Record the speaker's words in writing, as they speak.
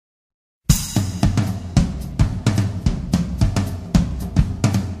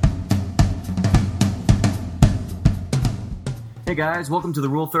Hey guys, welcome to the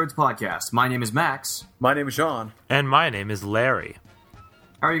Rule Thirds podcast. My name is Max. My name is Sean. And my name is Larry.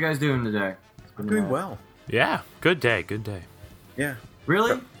 How are you guys doing today? I'm doing well. Yeah, good day, good day. Yeah.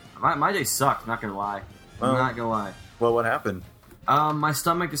 Really? My day sucked, not gonna lie. I'm not gonna lie. Well, what happened? My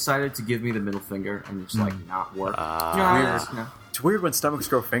stomach decided to give me the middle finger and just not work. It's weird when stomachs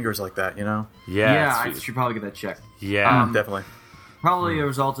grow fingers like that, you know? Yeah, I should probably get that checked. Yeah. Definitely. Probably a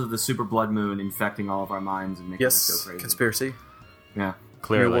result of the super blood moon infecting all of our minds and making us Yes, go crazy. conspiracy. Yeah.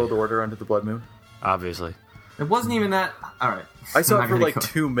 Clearly. New World Order under the blood moon. Obviously. It wasn't even that... Alright. I saw it for like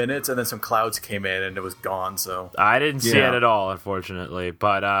 2 minutes, and then some clouds came in, and it was gone, so... I didn't see it at all, unfortunately,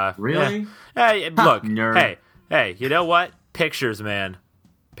 but, Really? Yeah. Hey, look, Nerd. hey, you know what? Pictures, man.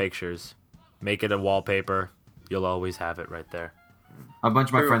 Pictures. Make it a wallpaper. You'll always have it right there. A bunch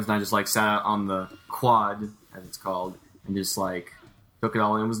of my friends and I just sat out on the quad, as it's called, and just took it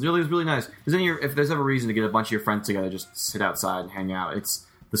all in. It was really nice. Because then if there's ever a reason to get a bunch of your friends together, just sit outside and hang out. It's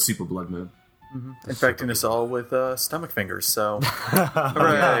the super blood moon. Mm-hmm. Infecting us all with stomach fingers, so...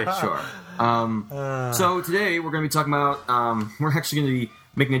 Hooray! Sure. So today we're going to be talking about... we're actually going to be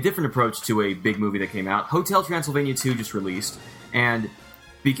making a different approach to a big movie that came out. Hotel Transylvania 2 just released, and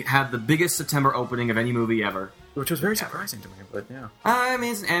had the biggest September opening of any movie ever. Which was very surprising to me, but yeah. I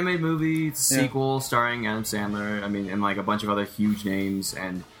mean, it's an animated movie. It's a sequel starring Adam Sandler. I mean, and a bunch of other huge names,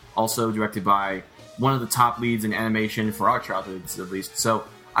 and also directed by one of the top leads in animation for our childhoods, at least. So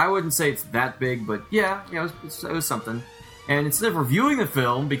I wouldn't say it's that big, but it was something. And instead of reviewing the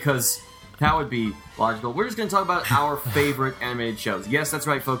film, because that would be logical, we're just going to talk about our favorite animated shows. Yes, that's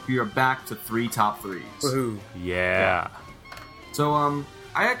right, folks. We are back to 3 top 3s. Woohoo! Yeah. So,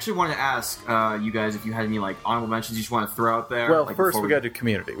 I actually wanted to ask you guys if you had any honorable mentions you just want to throw out there. Well, first we gotta do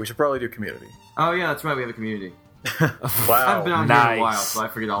Community. We should probably do Community. Oh yeah, that's right. We have a Community. Wow. I haven't been on here in a while, so I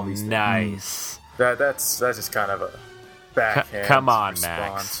forget all these things. Nice. That's just kind of a backhand Come on, response.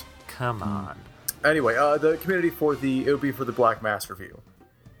 Max. Come on. Anyway, the Community it would be for the Black Mass review.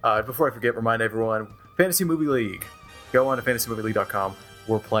 Before I forget, remind everyone, Fantasy Movie League. Go on to fantasymovieleague.com.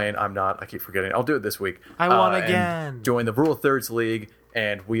 We're playing. I'm not. I keep forgetting. I'll do it this week. I won again. Join the Rule Thirds League,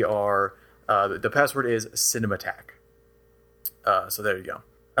 and we are... the password is Cinemattack. So there you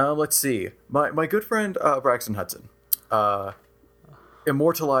go. Let's see. My good friend Braxton Hudson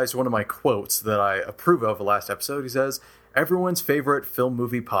immortalized one of my quotes that I approve of the last episode. He says, "Everyone's favorite film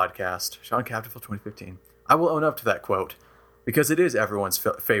movie podcast, Sean Captiville 2015." I will own up to that quote, because it is everyone's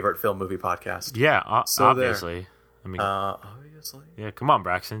favorite film movie podcast. Yeah, obviously. There. I mean, obviously. Yeah, come on,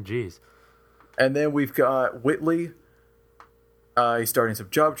 Braxton. Jeez. And then we've got Whitley. He's starting some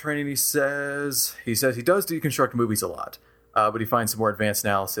job training, he says. He says he does deconstruct movies a lot, but he finds some more advanced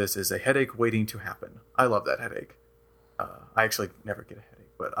analysis is a headache waiting to happen. I love that headache. I actually never get a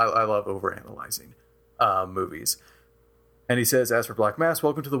headache, but I love overanalyzing movies. And he says, as for Black Mass,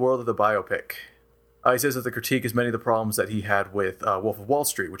 welcome to the world of the biopic. He says that the critique is many of the problems that he had with Wolf of Wall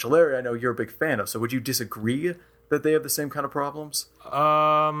Street, which, Larry, I know you're a big fan of, so would you disagree that they have the same kind of problems?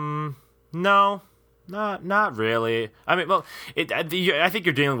 No. Not really. I mean, well, I think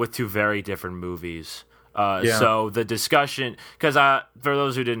you're dealing with two very different movies. So the discussion, because for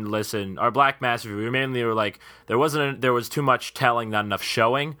those who didn't listen, our Black Mass review, we mainly were there was too much telling, not enough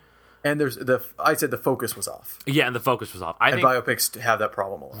showing. And I said the focus was off. Yeah, and the focus was off. I think biopics have that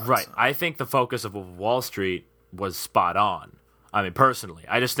problem a lot. Right. So. I think the focus of Wall Street was spot on. I mean, personally,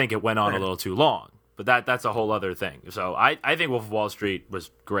 I just think it went on a little too long. But that's a whole other thing. So I think Wolf of Wall Street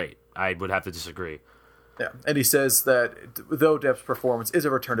was great. I would have to disagree. Yeah, and he says that though Depp's performance is a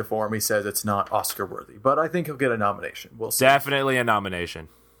return to form, he says it's not Oscar-worthy. But I think he'll get a nomination. We'll see. Definitely a nomination.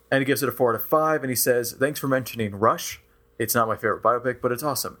 And he gives it a 4 out of 5, and he says, thanks for mentioning Rush. It's not my favorite biopic, but it's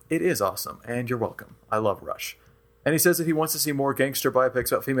awesome. It is awesome, and you're welcome. I love Rush. And he says that he wants to see more gangster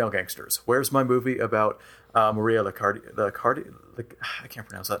biopics about female gangsters. Where's my movie about Maria Licardi? I can't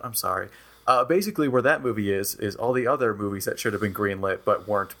pronounce that. I'm sorry. Basically, where that movie is all the other movies that should have been greenlit but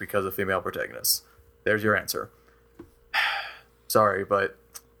weren't because of female protagonists. There's your answer. Sorry, but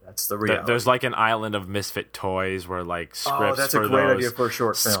that's the reality. There's an island of misfit toys where scripts that's for a great those idea for a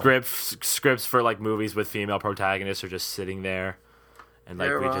short film. Scripts for movies with female protagonists are just sitting there, and we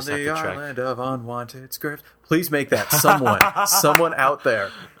just have to track. check. Island of unwanted scripts. Please make that someone out there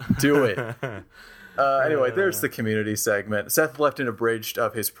do it. Anyway, there's the Community segment. Seth left an abridged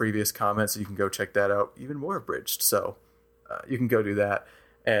of his previous comments, so you can go check that out. Even more abridged, so you can go do that.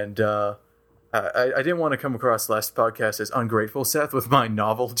 And I didn't want to come across last podcast as ungrateful, Seth, with my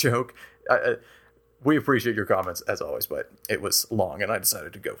novel joke. We appreciate your comments, as always, but it was long, and I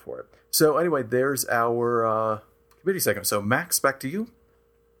decided to go for it. So anyway, there's our Community segment. So Max, back to you.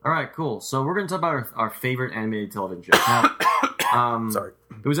 All right, cool. So we're going to talk about our favorite animated television show. Now, Sorry.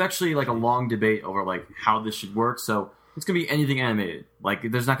 It was actually like a long debate over like how this should work. So it's going to be anything animated.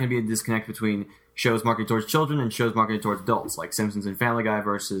 Like there's not going to be a disconnect between shows marketed towards children and shows marketed towards adults, like Simpsons and Family Guy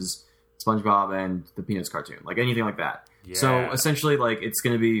versus SpongeBob and the Peanuts cartoon, like anything like that. Yeah. So essentially, like it's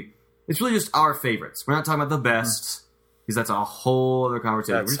really just our favorites. We're not talking about the best because that's a whole other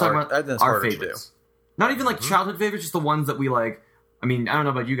conversation. We're just talking about our favorites. Not even like childhood favorites, just the ones that we like. I mean, I don't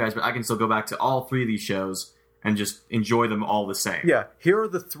know about you guys, but I can still go back to all 3 of these shows and just enjoy them all the same. Yeah, here are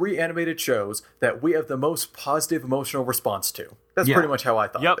the 3 animated shows that we have the most positive emotional response to. That's pretty much how I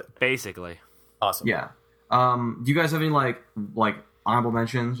thought of it. Basically. Awesome. Yeah. Do you guys have any like honorable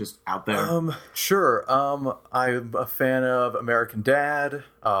mentions just out there? Sure. I'm a fan of American Dad,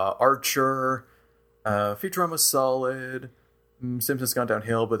 Archer, Futurama's solid, Simpsons gone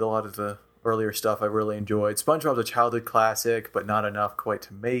downhill, but a lot of the earlier stuff I really enjoyed. SpongeBob's a childhood classic, but not enough quite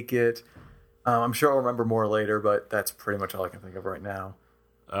to make it. I'm sure I'll remember more later, but that's pretty much all I can think of right now.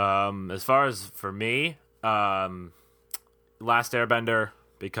 As far as for me, Last Airbender,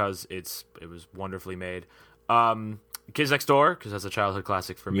 because it was wonderfully made. Kids Next Door, because that's a childhood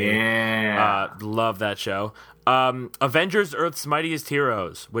classic for me. Yeah. Love that show. Avengers Earth's Mightiest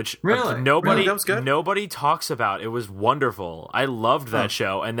Heroes, which really? Nobody talks about. It was wonderful. I loved that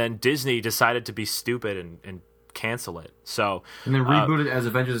show. And then Disney decided to be stupid and cancel it. So and then reboot it as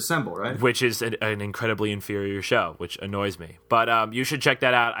Avengers Assemble, right? Which is an incredibly inferior show, which annoys me. But you should check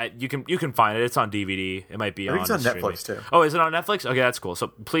that out. You can find it. It's on DVD. It might be I think it's on Netflix too. Oh, is it on Netflix? Okay, that's cool. So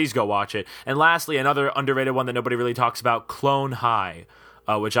please go watch it. And lastly, another underrated one that nobody really talks about, Clone High,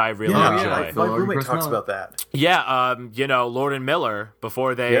 which I really enjoy. My roommate talks about that. Yeah, Lord and Miller,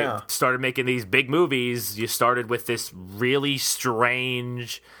 before they started making these big movies, you started with this really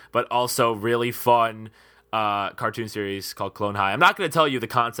strange but also really fun cartoon series called Clone High. I'm not going to tell you the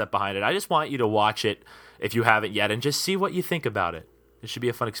concept behind it. I just want you to watch it if you haven't yet and just see what you think about it. It should be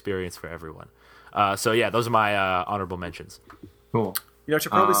a fun experience for everyone. So yeah, those are my honorable mentions. Cool. I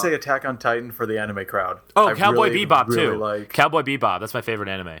should probably say Attack on Titan for the anime crowd. Oh, Cowboy Bebop too. Cowboy Bebop, that's my favorite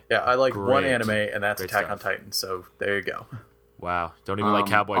anime. Yeah, I like one anime, and that's Attack on Titan. So there you go. Wow, don't even like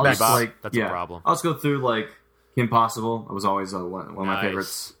Cowboy Bebop. That's a problem. I'll just go through Kim Possible. It was always one of my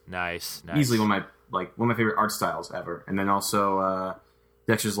favorites. Nice. Easily one of my favorite art styles ever. And then also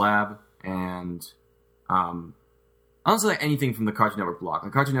Dexter's Lab and honestly anything from the Cartoon Network block.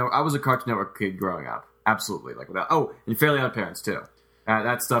 I was a Cartoon Network kid growing up. Absolutely. And Fairly Odd Parents too.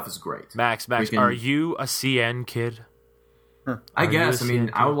 That stuff is great. Max, are you a CN kid? I guess.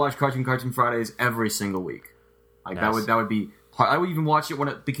 I would watch Cartoon Fridays every single week. Nice. That would be. I would even watch it when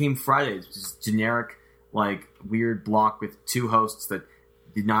it became Fridays, just generic, weird block with 2 hosts that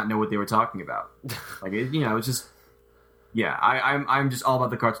did not know what they were talking about. It's just. Yeah, I'm just all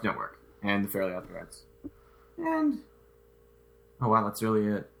about the Cartoon Network and the Fairly Odd Parents. And oh wow, that's really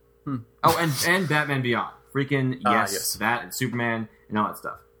it. Oh, and Batman Beyond. Freaking yes, that and Superman and all that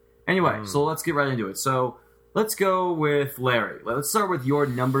stuff. Anyway, so let's get right into it. So let's go with Larry. Let's start with your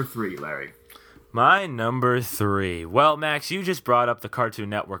number 3, Larry. My number 3. Well, Max, you just brought up the Cartoon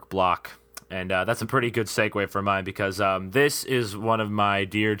Network block, and that's a pretty good segue for mine because this is one of my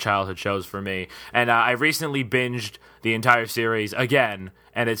dear childhood shows for me. And I recently binged the entire series again,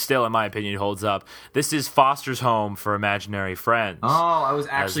 and it still, in my opinion, holds up. This is Foster's Home for Imaginary Friends. Oh, I was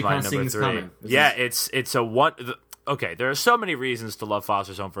actually kind of seeing this coming. It's a one. Okay, there are so many reasons to love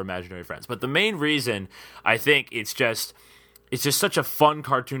Foster's Home for Imaginary Friends, but the main reason I think it's just such a fun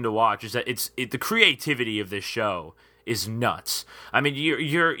cartoon to watch is that the creativity of this show is nuts. I mean,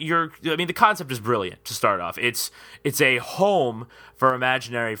 the concept is brilliant to start off. It's a home for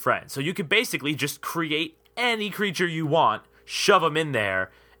imaginary friends, so you could basically just create any creature you want, shove them in there,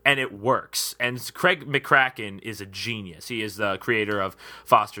 and it works. And Craig McCracken is a genius. He is the creator of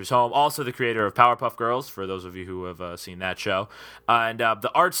Foster's Home, also the creator of Powerpuff Girls, for those of you who have seen that show. And the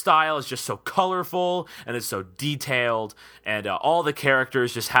art style is just so colorful, and it's so detailed, and all the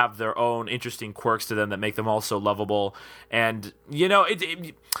characters just have their own interesting quirks to them that make them all so lovable. And,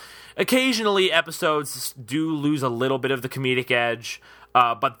 occasionally episodes do lose a little bit of the comedic edge,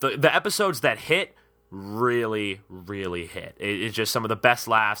 but the episodes that hit really, really hit. It's just some of the best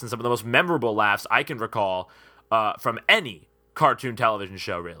laughs and some of the most memorable laughs I can recall from any cartoon television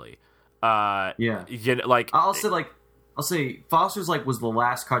show, really. I'll say Foster's was the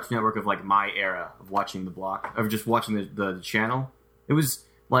last Cartoon Network of my era of watching the block, of just watching the channel. It was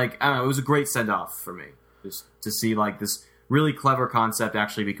I don't know, it was a great send off for me just to see this really clever concept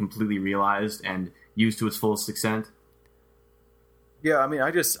actually be completely realized and used to its fullest extent. Yeah,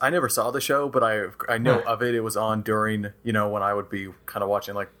 I never saw the show, but I know of it. It was on during, when I would be kind of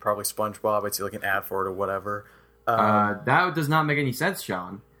watching, probably SpongeBob. I'd see, an ad for it or whatever. That does not make any sense,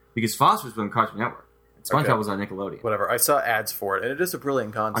 Sean, because Foster was on Cartoon Network. SpongeBob was on Nickelodeon. Whatever. I saw ads for it, and it is a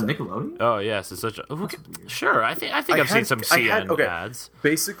brilliant concept. On Nickelodeon? Oh yes, it's such a sure. I think I've seen some CN ads.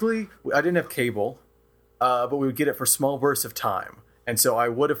 Basically, I didn't have cable, but we would get it for small bursts of time, and so I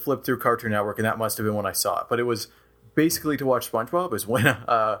would have flipped through Cartoon Network, and that must have been when I saw it. But it was basically to watch SpongeBob is when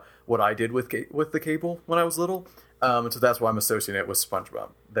what I did with the cable when I was little, and so that's why I'm associating it with SpongeBob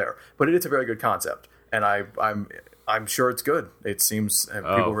there. But it is a very good concept, and I'm sure it's good. It seems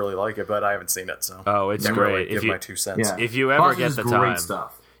people really like it, but I haven't seen it, so it's great. Really give my 2 cents. Yeah. If you ever get the time, great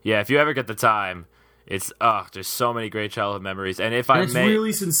stuff. Yeah, if you ever get the time, it's there's so many great childhood memories, and it's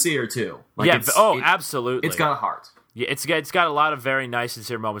really sincere too. Absolutely, it's got a heart. Yeah, it's got a lot of very nice,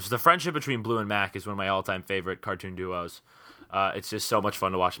 sincere moments. The friendship between Blue and Mac is one of my all-time favorite cartoon duos. It's just so much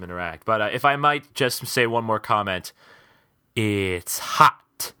fun to watch them interact. But if I might just say one more comment, it's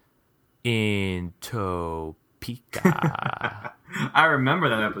hot in Topeka. I remember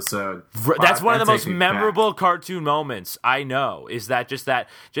that episode. That's one of the most memorable cartoon moments I know. Is that just that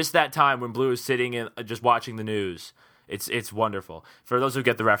time when Blue is sitting and just watching the news. It's wonderful. For those who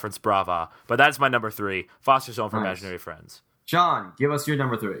get the reference, brava. But that's my number 3, Foster's Home for Imaginary Friends. John, give us your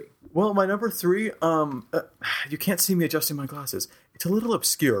number 3. Well, my number 3, you can't see me adjusting my glasses. It's a little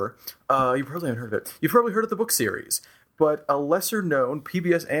obscure. You probably haven't heard of it. You've probably heard of the book series, but a lesser-known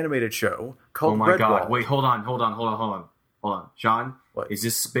PBS animated show called Redwall. Oh my God! Wait, hold on. John, what? Is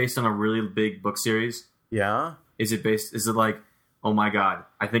this based on a really big book series? Yeah. Is it like, oh my God,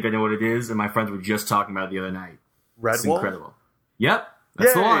 I think I know what it is, and my friends were just talking about it the other night. Redwall? It's incredible. Yep,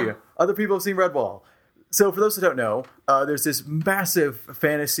 that's the one. Other people have seen Redwall. So for those who don't know, there's this massive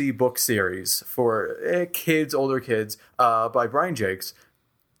fantasy book series for kids, older kids, by Brian Jakes,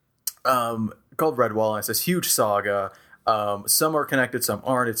 called Redwall, and it's this huge saga. Some are connected, some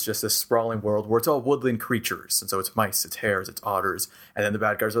aren't. It's just this sprawling world where it's all woodland creatures. And so it's mice, it's hares, it's otters. And then the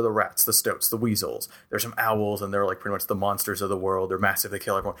bad guys are the rats, the stoats, the weasels. There's some owls, and they're like pretty much the monsters of the world. They're massive, they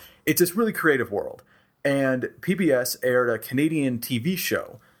kill everyone. It's this really creative world. And PBS aired a Canadian TV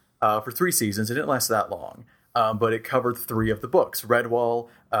show for 3 seasons. It didn't last that long, but it covered 3 of the books. Redwall,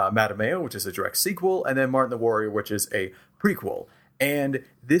 Matameo, which is a direct sequel, and then Martin the Warrior, which is a prequel. And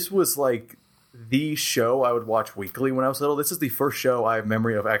this was like the show I would watch weekly when I was little. This is the first show I have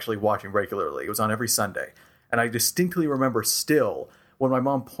memory of actually watching regularly. It was on every Sunday. And I distinctly remember still when my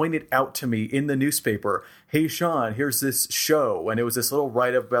mom pointed out to me in the newspaper, hey, Sean, here's this show. And it was this little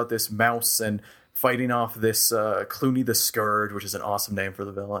write-up about this mouse and fighting off this Clooney the Scourge, which is an awesome name for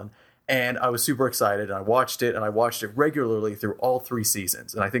the villain. And I was super excited, and I watched it regularly through all 3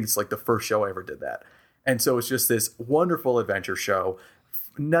 seasons. And I think it's like the first show I ever did that. And so it's just this wonderful adventure show.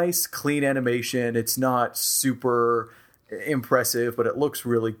 Nice, clean animation. It's not super impressive, but it looks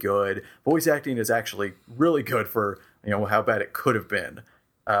really good. Voice acting is actually really good for how bad it could have been.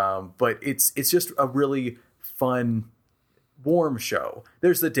 But it's just a really fun, warm show.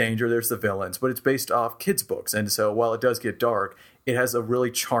 There's the danger, there's the villains, but it's based off kids' books. And so while it does get dark, it has a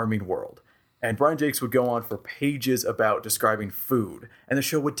really charming world. And Brian Jakes would go on for pages about describing food. And the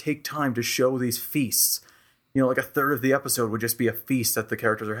show would take time to show these feasts. Like a third of the episode would just be a feast that the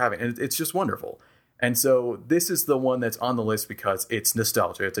characters are having. And it's just wonderful. And so this is the one that's on the list because it's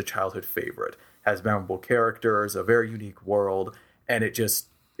nostalgia. It's a childhood favorite. Has memorable characters, a very unique world. And it just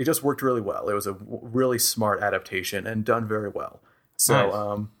worked really well. It was a really smart adaptation and done very well.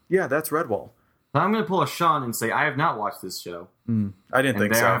 So, nice. That's Redwall. I'm going to pull a Sean and say I have not watched this show. I didn't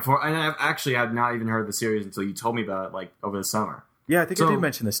think so. And I've not even heard the series until you told me about it, like, over the summer. Yeah, I think I did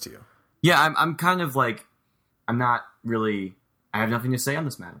mention this to you. Yeah, I'm kind of like, I have nothing to say on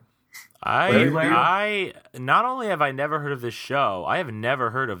this matter. I not only have I never heard of this show, I have never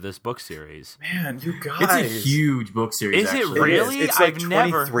heard of this book series. Man, you guys. It's a huge book series, Is it really? It's like I've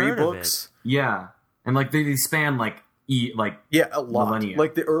never 23 heard books. Of it. Yeah. And like they span a lot. Millennia.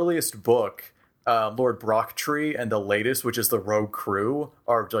 Like the earliest book, Lord Brocktree, and the latest, which is the Rogue Crew,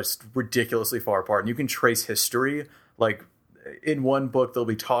 are just ridiculously far apart. And you can trace history. Like in one book, they'll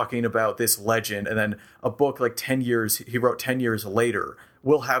be talking about this legend, and then a book like 10 years, he wrote 10 years later,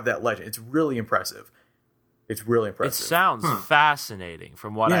 will have that legend. It's really impressive. It sounds fascinating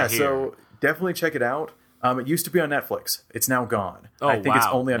from what I hear. So definitely check it out. It used to be on Netflix. It's now gone. I think it's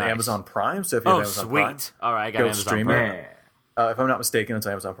only on Amazon Prime. So if you have Amazon Prime, all right, I got Amazon stream Prime. it. If I'm not mistaken, it's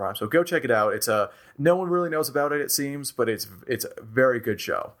on Amazon Prime. So go check it out. It's no one really knows about it seems, but it's a very good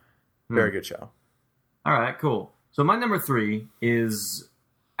show. Very good show. All right, cool. So my number 3 is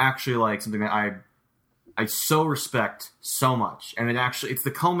actually like something that I so respect so much, and it's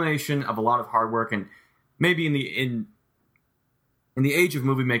the culmination of a lot of hard work, and maybe in the age of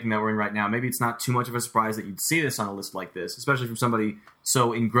movie making that we're in right now, maybe it's not too much of a surprise that you'd see this on a list like this, especially from somebody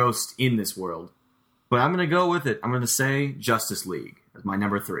so engrossed in this world. But I'm going to go with it. I'm going to say Justice League as my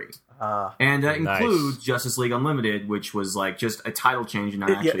number 3. And that includes Justice League Unlimited, which was like just a title change and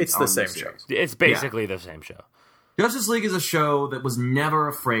not actually it's the same show. It's basically the same show. Justice League is a show that was never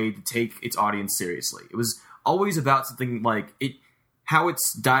afraid to take its audience seriously. It was always about something like how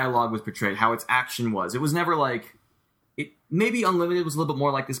its dialogue was portrayed, how its action was. It was never like... Maybe Unlimited was a little bit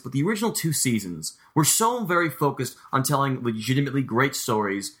more like this, but the original 2 seasons were so very focused on telling legitimately great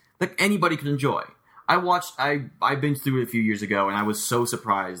stories that anybody could enjoy. I binged through it a few years ago, and I was so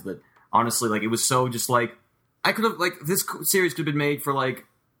surprised that, honestly, like, it was so just like... I could have, like, this series could have been made for, like,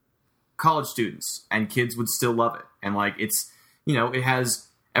 college students, and kids would still love it. And, like, it's, it has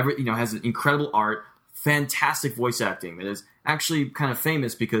has incredible art, fantastic voice acting that is actually kind of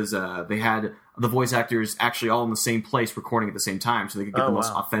famous because they had the voice actors actually all in the same place recording at the same time so they could get the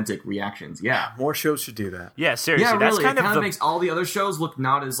most authentic reactions. Yeah. More shows should do that. Yeah, seriously. Yeah, that's really. Kind it kind of makes all the other shows look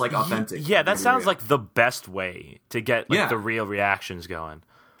not as like authentic. Yeah, that sounds like the best way to get the real reactions going.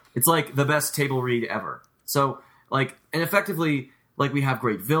 It's like the best table read ever. So, like, and effectively, like, we have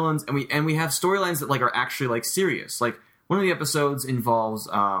great villains and we have storylines that like are actually like serious. Like, one of the episodes involves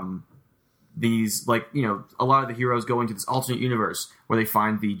these, like, a lot of the heroes go into this alternate universe where they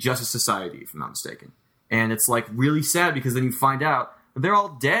find the Justice Society, if I'm not mistaken. And it's, like, really sad because then you find out that they're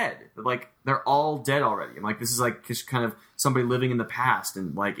all dead. Like, they're all dead already. And, like, this is, like, just kind of somebody living in the past.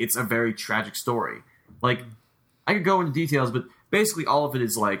 And, like, it's a very tragic story. Like, I could go into details, but basically all of it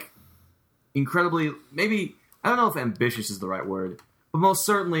is, like, incredibly, maybe, I don't know if ambitious is the right word, but most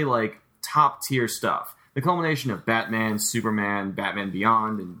certainly, like, top-tier stuff. The culmination of Batman, Superman, Batman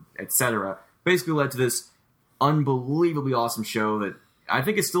Beyond, and etc. basically led to this unbelievably awesome show that I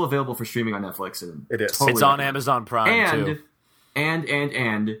think is still available for streaming on Netflix. And it is. It's on Amazon Prime, too.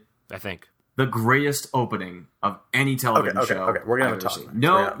 And I think. The greatest opening of any television show. Okay, we're going to talk about it.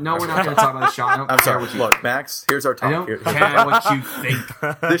 No, we're not going to talk about the show. I don't care sorry. what you Look, think. Max, here's our talk. I don't care what you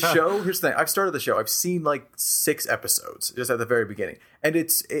think. This show, here's the thing. I've started the show. I've seen like 6 episodes just at the very beginning. And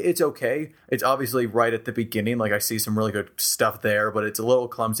it's okay. It's obviously right at the beginning. Like, I see some really good stuff there, but it's a little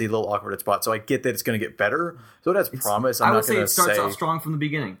clumsy, a little awkward at spots. So I get that it's going to get better. So it has promise. I would say it starts off strong from the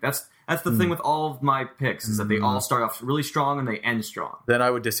beginning. That's the thing with all of my picks, is that they all start off really strong and they end strong. Then I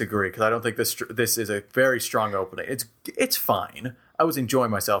would disagree, because I don't think this is a very strong opening. It's fine. I was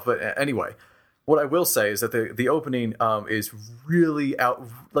enjoying myself, but anyway, what I will say is that the opening is really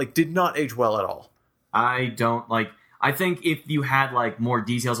did not age well at all. I think if you had like more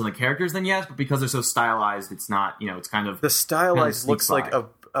details on the characters, then yes, but because they're so stylized, it's not. It's kind of the stylized looks like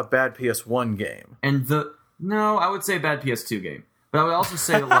a bad PS1 game, and I would say a bad PS2 game. But I would also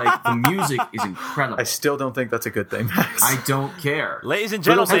say that, like, the music is incredible. I still don't think that's a good thing, Max. I don't care. Ladies and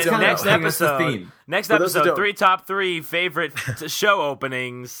gentlemen, next episode, 3 top 3 favorite show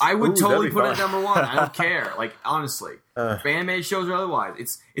openings. I would totally put it at number 1. I don't care. Like, honestly. For animated shows or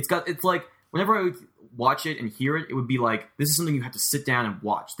otherwise. It's like, whenever I would watch it and hear it, it would be like, this is something you have to sit down and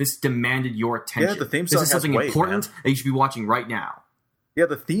watch. This demanded your attention. Yeah, the theme song This is something important that you should be watching right now. Yeah,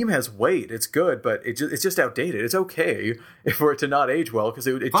 the theme has weight. It's good, but it's just outdated. It's okay for it to not age well, because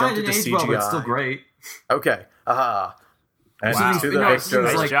it jumped into CGI. Well, but it's still great. Okay. Wow. Nice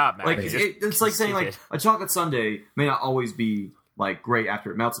job, man. Like, it's like saying like a chocolate sundae may not always be like great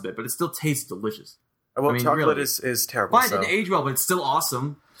after it melts a bit, but it still tastes delicious. Well, chocolate really is terrible. Fine, it didn't age well, but it's still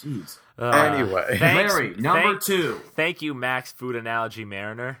awesome. Jeez. Anyway, Larry, number 2. Thank you, Max Food Analogy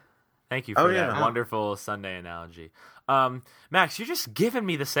Mariner. Thank you for that wonderful Sunday analogy. Max, you're just giving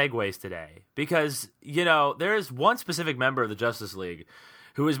me the segues today, because, there is one specific member of the Justice League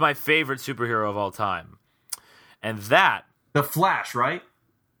who is my favorite superhero of all time. And that... The Flash, right?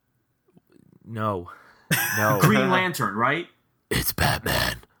 No. Green Lantern, right? It's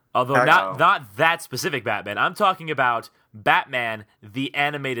Batman. Although not that specific Batman. I'm talking about Batman, the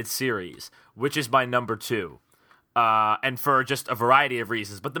animated series, which is my number 2. And for just a variety of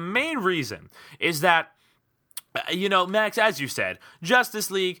reasons. But the main reason is that, Max, as you said, Justice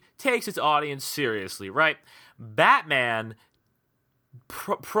League takes its audience seriously, right? Batman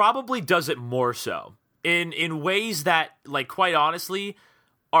probably does it more so in ways that, like, quite honestly,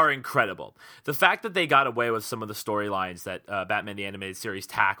 are incredible. The fact that they got away with some of the storylines that Batman the Animated Series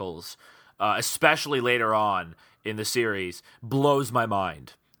tackles, especially later on in the series, blows my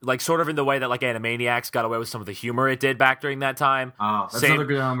mind. Like, sort of in the way that, like, Animaniacs got away with some of the humor it did back during that time. Oh, that's another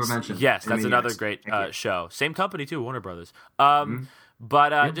good mention. Yes, that's another great show. Same company, too, Warner Brothers.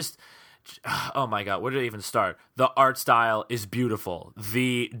 Just, oh my God, where did it even start? The art style is beautiful.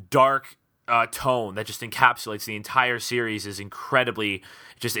 The dark tone that just encapsulates the entire series is incredibly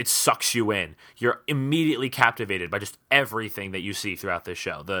it sucks you in. You're immediately captivated by just everything that you see throughout this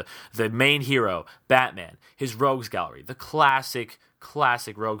show. The main hero, Batman, his rogues gallery, the classic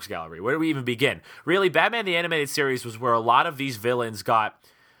rogues gallery. Where do we even begin? Really, Batman the Animated Series was where a lot of these villains got.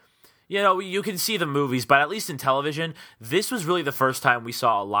 You can see the movies, but at least in television, this was really the first time we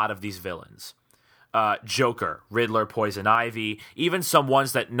saw a lot of these villains. Joker, Riddler, Poison Ivy, even some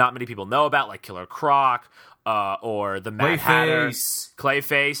ones that not many people know about, like Killer Croc, or the Mad Hatter,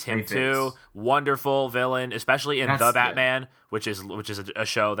 Clayface, him too, wonderful villain, especially in The Batman, which is a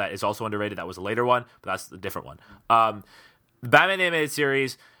show that is also underrated. That was a later one, but that's a different one. The Batman the Animated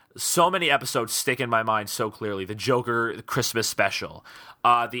Series, so many episodes stick in my mind so clearly. The Joker Christmas special,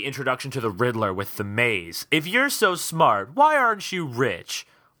 the introduction to the Riddler with the maze. If you're so smart, why aren't you rich?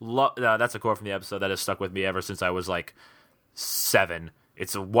 That's a quote from the episode that has stuck with me ever since I was like 7.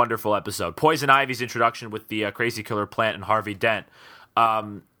 It's a wonderful episode. Poison Ivy's introduction with the crazy killer plant and Harvey Dent.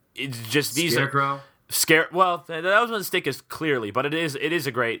 It's just these Scarecrow. Well, that doesn't stick as clearly, but it is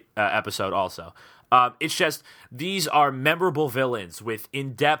a great episode also. It's just these are memorable villains with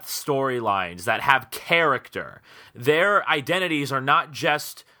in-depth storylines that have character. Their identities are not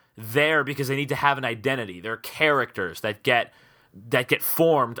just there because they need to have an identity. They're characters that get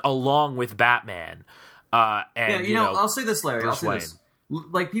formed along with Batman. And I'll say this, Larry. I'll say this.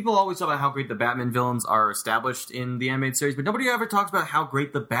 Like, people always talk about how great the Batman villains are established in the animated series, but nobody ever talks about how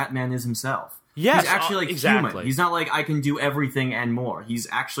great the Batman is himself. Yes, he's actually human. He's not like, I can do everything and more. He's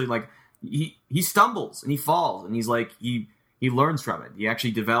actually like, he stumbles and he falls and he's like, he learns from it. He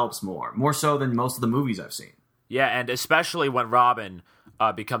actually develops more so than most of the movies I've seen. Yeah, and especially when Robin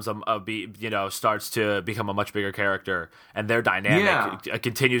becomes starts to become a much bigger character, and their dynamic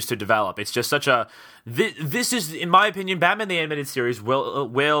continues to develop. It's just such a. This is, in my opinion, Batman the Animated Series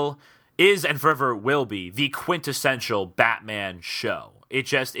is and forever will be the quintessential Batman show.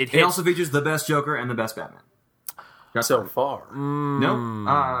 It also features the best Joker and the best Batman. So far,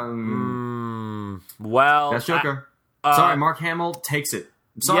 well, best Joker. Sorry, Mark Hamill takes it.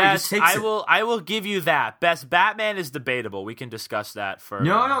 Sorry, yes, I will give you that. Best Batman is debatable. We can discuss that further.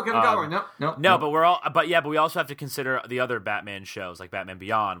 No, Kevin Conroy. No. But we also have to consider the other Batman shows, like Batman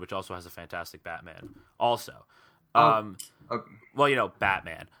Beyond, which also has a fantastic Batman. Also, okay.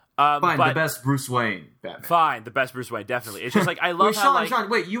 Batman. Fine, the best Bruce Wayne Batman. Fine, the best Bruce Wayne, definitely. It's just like I love Sean,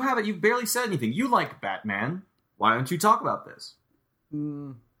 wait, you barely said anything. You like Batman. Why don't you talk about this?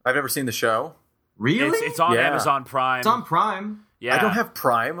 I've never seen the show. Really? It's on Amazon Prime. It's on Prime. Yeah. I don't have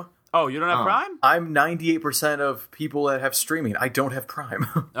Prime. Oh, you don't have Prime? I'm 98% of people that have streaming. I don't have Prime.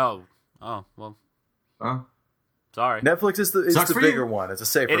 Oh, well. Sorry. Netflix is the bigger one. It's a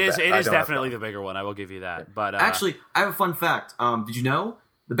safer bet. It is definitely the bigger one. I will give you that. But actually, I have a fun fact. Did you know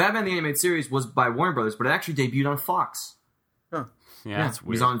the Batman the Animated Series was by Warner Brothers, but it actually debuted on Fox. Huh. Yeah, it's weird.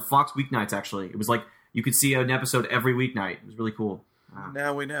 It was on Fox weeknights, actually. It was like you could see an episode every weeknight. It was really cool.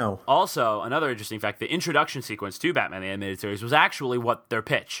 Now we know. Also, another interesting fact, the introduction sequence to Batman the Animated Series was actually what their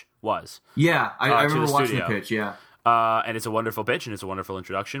pitch was. Yeah, I remember watching the pitch, yeah. And it's a wonderful pitch, and it's a wonderful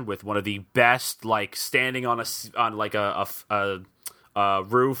introduction with one of the best, like, standing on a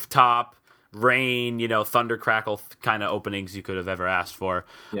rooftop, rain, thunder crackle kind of openings you could have ever asked for.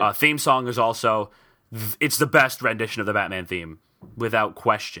 Yeah. Theme song is also, it's the best rendition of the Batman theme, without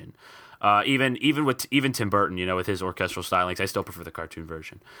question. Even Tim Burton, with his orchestral stylings, I still prefer the cartoon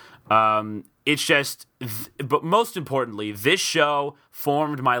version. It's just, but most importantly, this show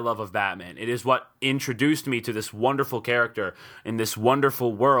formed my love of Batman. It is what introduced me to this wonderful character in this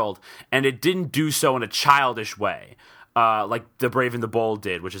wonderful world, and it didn't do so in a childish way. Like The Brave and the Bold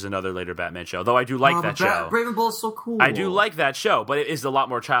did, which is another later Batman show. Though I do like that show. Brave and the Bold is so cool. I do like that show, but it is a lot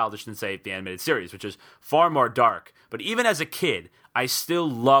more childish than, say, the animated series, which is far more dark. But even as a kid, I still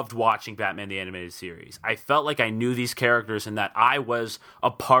loved watching Batman the Animated Series. I felt like I knew these characters and that I was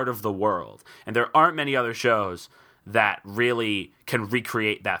a part of the world. And there aren't many other shows that really can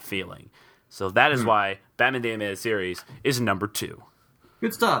recreate that feeling. So that is why Batman the Animated Series is number 2.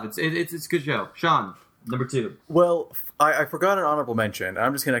 Good stuff. It's a good show. Sean, number 2. Well, I forgot an honorable mention.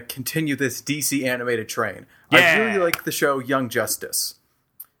 I'm just going to continue this DC animated train. Yeah. I really like the show Young Justice.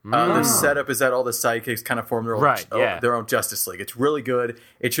 The setup is that all the sidekicks kind of form their own Justice League. It's really good.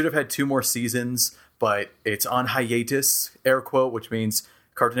 It should have had 2 more seasons, but it's on hiatus, air quote, which means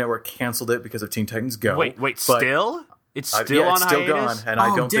Cartoon Network canceled it because of Teen Titans Go. Wait, still? It's still on it's still hiatus? Gone, and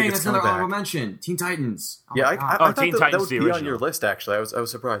I don't think it's coming back. Another honorable mention. Teen Titans. I thought Teen that Titans would be on your list, actually. I was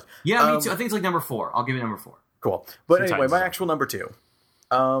surprised. Yeah, me too. I think it's like number 4. I'll give it number 4. Cool. But anyway, my actual number 2.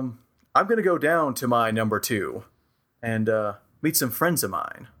 I'm going to go down to my number 2 and meet some friends of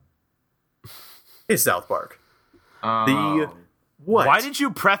mine. is South Park. Oh. What? Why did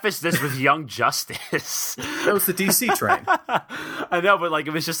you preface this with Young Justice? That was the DC train. I know, but like it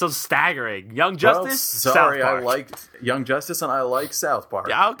was just so staggering. Young Well, Justice. sorry, South Park. I liked Young Justice and I like South Park.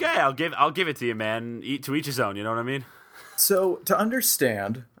 Yeah, okay, I'll give it to you, man. To each his own. You know what I mean? So to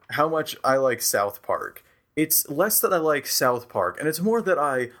understand how much I like South Park, it's less that I like South Park, and it's more that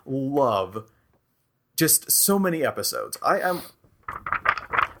I love just so many episodes. I'm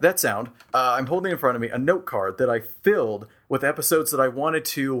holding in front of me a note card that I filled with episodes that I wanted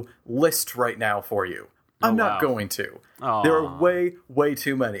to list right now for you. I'm not going to. Aww. There are way, way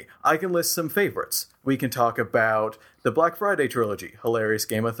too many. I can list some favorites. We can talk about the Black Friday trilogy, hilarious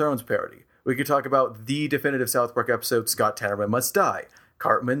Game of Thrones parody. We could talk about the definitive South Park episode, Scott Tenorman Must Die,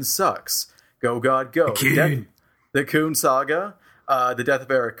 Cartman Sucks, Go God Go, the Coon Saga, the death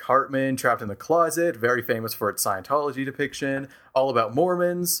of Eric Cartman, Trapped in the Closet, very famous for its Scientology depiction, All About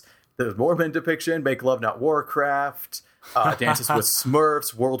Mormons, the Mormon depiction, Make Love Not Warcraft, Dances with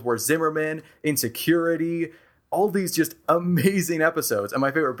Smurfs, World War Zimmerman, Insecurity, all these just amazing episodes. And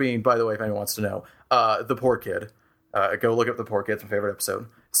my favorite being, by the way, if anyone wants to know, The Poor Kid. Go look up The Poor Kid, it's my favorite episode.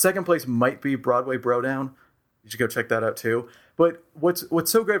 Second place might be Broadway Brodown. You should go check that out too. But what's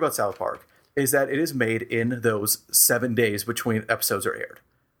so great about South Park is that it is made in those 7 days between episodes are aired.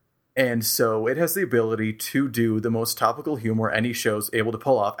 And so it has the ability to do the most topical humor any show's able to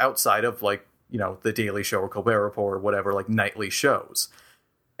pull off outside of, like, you know, The Daily Show or Colbert Report or whatever, like nightly shows.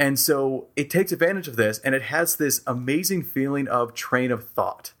 And so it takes advantage of this, and it has this amazing feeling of train of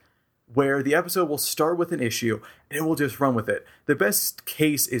thought, where the episode will start with an issue, and it will just run with it. The best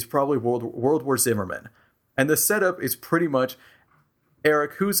case is probably World War Zimmerman. And the setup is pretty much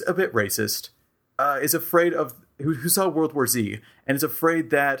Eric, who's a bit racist, is afraid of, who saw World War Z, and is afraid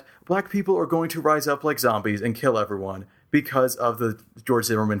that black people are going to rise up like zombies and kill everyone because of the George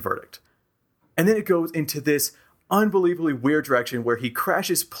Zimmerman verdict. And then it goes into this unbelievably weird direction where he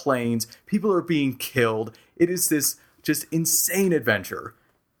crashes planes, people are being killed. It is this just insane adventure,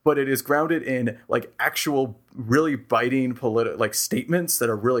 but it is grounded in like actual really biting like statements that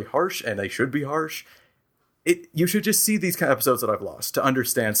are really harsh, and they should be harsh. You should just see these kind of episodes that I've lost to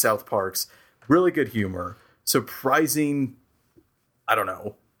understand South Park's really good humor, surprising, I don't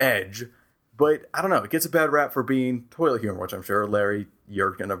know, edge. But I don't know, it gets a bad rap for being toilet humor, which I'm sure, Larry, you're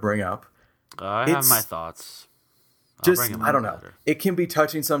going to bring up. I have my thoughts. I don't know. It can be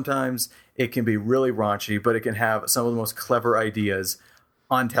touching sometimes. It can be really raunchy, but it can have some of the most clever ideas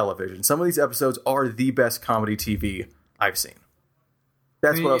on television. Some of these episodes are the best comedy TV I've seen.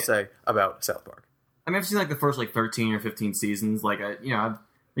 That's what I'll say about South Park. I mean, I've seen like the first like 13 or 15 seasons. Like, I've been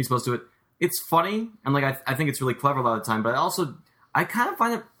exposed to it. It's funny, and like I think it's really clever a lot of the time. But I kind of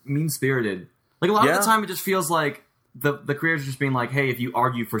find it mean spirited. Like a lot of the time, it just feels like the creators are just being like, "Hey, if you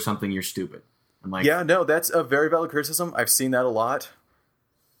argue for something, you're stupid." And like, yeah, no, that's a very valid criticism. I've seen that a lot.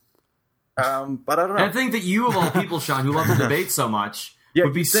 But I don't know. And I think that you of all people, Sean, who love the debate so much,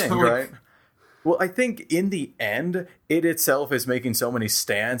 would be so right. Well, I think in the end, it itself is making so many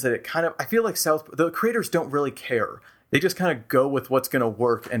stands that it kind of, I feel like the creators don't really care. They just kind of go with what's going to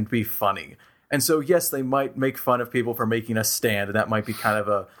work and be funny. And so, yes, they might make fun of people for making a stand, and that might be kind of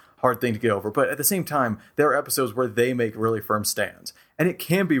a hard thing to get over. But at the same time, there are episodes where they make really firm stands, and it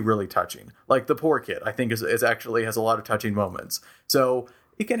can be really touching. Like The Poor Kid, I think is actually has a lot of touching moments. So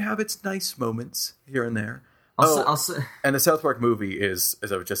it can have its nice moments here and there. I'll say, and the South Park movie is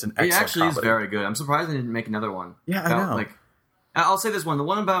just an excellent It actually comedy. is very good. I'm surprised they didn't make another one. Yeah, I know. Like, I'll say this one. The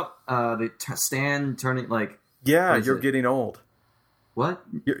one about the Stan turning, like... Yeah, you're getting old. What?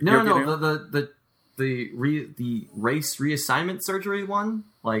 No. The race reassignment surgery one?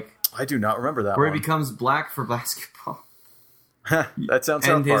 Like... I do not remember that where one. he becomes black for basketball. That sounds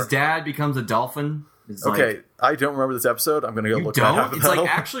And South Park. his dad becomes a dolphin. It's okay, I don't remember this episode. I'm going to go look that up. It's like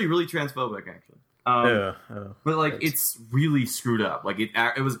actually really transphobic, actually. But like it's really screwed up. Like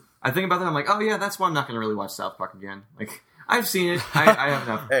it was. I think about that. I'm like, oh yeah, that's why I'm not going to really watch South Park again. Like I've seen it. I have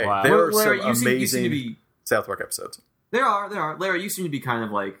enough. Hey, wow. there are Larry, some you amazing seem to be, South Park episodes. There are. Larry, you seem to be kind of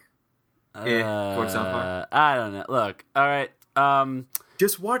like towards South Park. I don't know. Look, all right.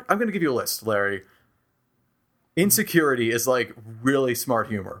 Just what? I'm going to give you a list, Larry. Insecurity is like really smart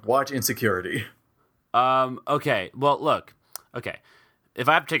humor. Watch Insecurity. Okay. Well, look. Okay. If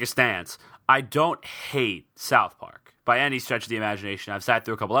I have to take a stance, I don't hate South Park by any stretch of the imagination. I've sat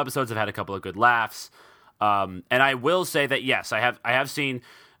through a couple episodes. I've had a couple of good laughs. And I will say that yes, I have seen,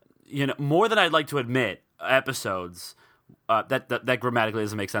 more than I'd like to admit, episodes that grammatically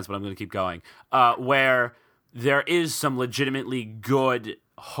doesn't make sense, but I'm going to keep going. Where there is some legitimately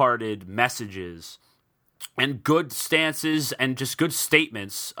good-hearted messages and good stances and just good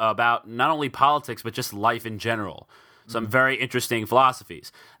statements about not only politics but just life in general. Some very interesting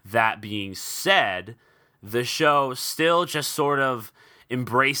philosophies. That being said, the show still just sort of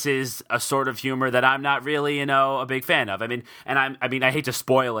embraces a sort of humor that I'm not really, a big fan of. I mean, I hate to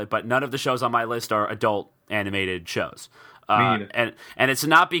spoil it, but none of the shows on my list are adult animated shows. And it's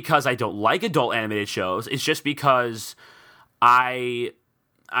not because I don't like adult animated shows. It's just because I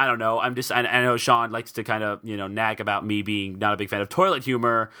don't know. I know Sean likes to kind of, nag about me being not a big fan of toilet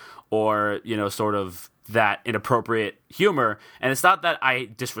humor or, sort of that inappropriate humor. And it's not that I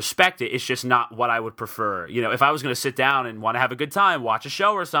disrespect it. It's just not what I would prefer. If I was going to sit down and want to have a good time, watch a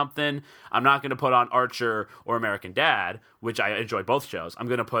show or something, I'm not going to put on Archer or American Dad, which I enjoy both shows. I'm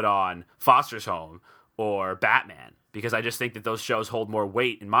going to put on Foster's Home or Batman because I just think that those shows hold more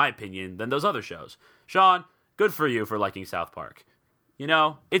weight, in my opinion, than those other shows. Sean, good for you for liking South Park.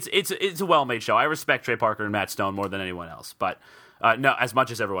 It's a well-made show. I respect Trey Parker and Matt Stone more than anyone else, but no, as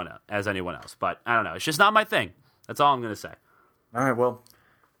much as anyone else. But I don't know. It's just not my thing. That's all I'm going to say. All right, well,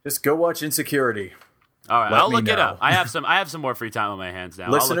 just go watch Insecurity. All right, I'll look it up. I have some more free time on my hands now.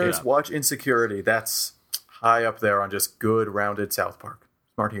 Listeners, watch Insecurity. That's high up there on just good, rounded South Park.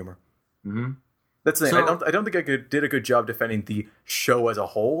 Smart humor. Mm-hmm. That's the thing. I don't think I did a good job defending the show as a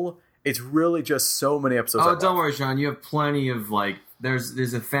whole. It's really just so many episodes. Oh, don't worry, Sean. You have plenty of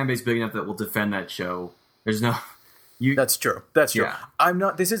There's a fan base big enough that will defend that show. There's no. That's true. That's true. Yeah. I'm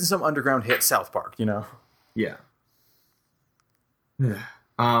not. This isn't some underground hit, South Park. Yeah.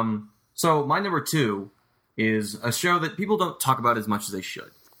 So my number 2 is a show that people don't talk about as much as they should.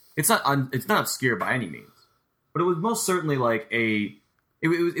 It's not obscure by any means, but it was most certainly like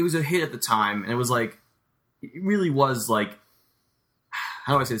it was a hit at the time, and it was like it really was like,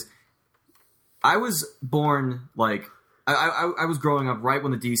 how do I say this? I was born like I was growing up right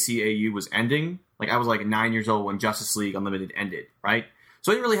when the DCAU was ending. Like I was like 9 years old when Justice League Unlimited ended, right?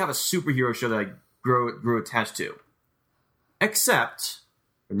 So I didn't really have a superhero show that I grew attached to, except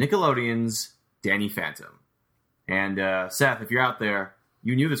for Nickelodeon's Danny Phantom. And Seth, if you're out there,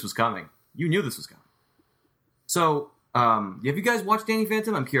 you knew this was coming. So, have you guys watched Danny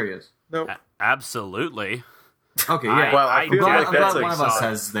Phantom? I'm curious. Nope. Absolutely. Okay, yeah. I feel like that's one of us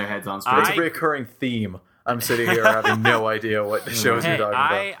has their heads on straight. It's a recurring theme. I'm sitting here having no idea what the shows you're talking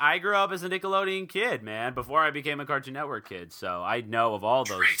about. I grew up as a Nickelodeon kid, man, before I became a Cartoon Network kid, so I know of all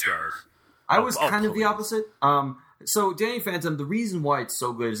those shows. I was kind of the opposite. So Danny Phantom, the reason why it's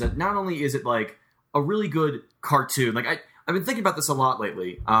so good is that not only is it like a really good cartoon, like I've been thinking about this a lot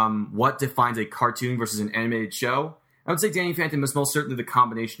lately. What defines a cartoon versus an animated show? I would say Danny Phantom is most certainly the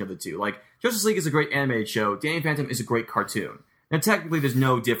combination of the two. Like Justice League is a great animated show. Danny Phantom is a great cartoon. Now, technically, there's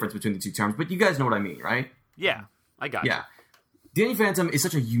no difference between the two terms, but you guys know what I mean, right? Yeah, I got you. Yeah. Danny Phantom is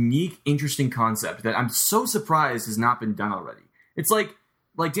such a unique, interesting concept that I'm so surprised has not been done already. It's like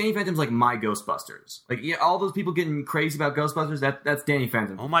Danny Phantom's like my Ghostbusters. Like all those people getting crazy about Ghostbusters, that's Danny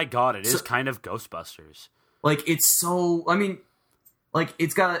Phantom. Oh my god, it is kind of Ghostbusters. Like it's so, I mean, like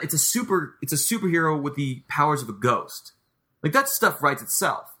it's a superhero with the powers of a ghost. Like that stuff writes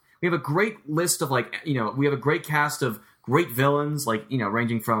itself. We have a great list of we have a great cast of great villains,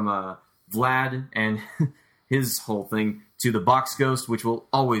 ranging from Vlad and his whole thing to the Box Ghost, which will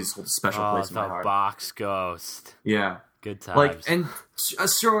always hold a special place in my heart. The Box Ghost. Yeah. Good times. And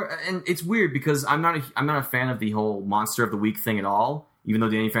it's weird because I'm not a fan of the whole Monster of the Week thing at all, even though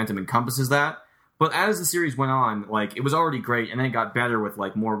Danny Phantom encompasses that. But as the series went on, it was already great, and then it got better with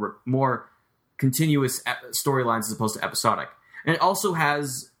more continuous storylines as opposed to episodic. And it also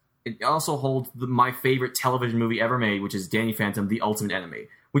holds my favorite television movie ever made, which is Danny Phantom: The Ultimate Enemy,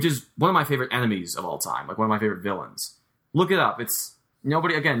 which is one of my favorite enemies of all time, like one of my favorite villains. Look it up. It's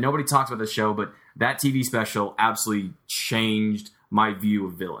nobody talks about this show, but that TV special absolutely changed my view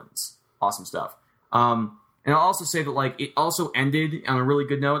of villains. Awesome stuff. And I'll also say that it also ended on a really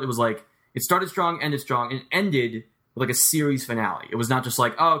good note. It was it started strong, ended strong, and it ended with a series finale. It was not just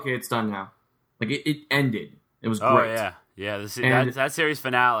oh, okay, it's done now. It ended. It was great. Oh yeah. That series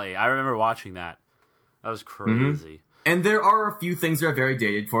finale. I remember watching that. That was crazy. Mm-hmm. And there are a few things that are very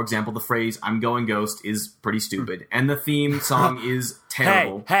dated. For example, the phrase "I'm going ghost" is pretty stupid, and the theme song is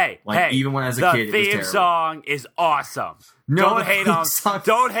terrible. Hey! Even when as a kid, it was terrible. The theme song is awesome. Don't hate on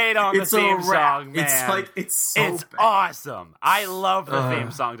the theme song, man. It's bad. Awesome. I love the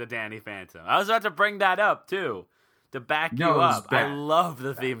theme song to Danny Phantom. I was about to bring that up too, to back you up. I love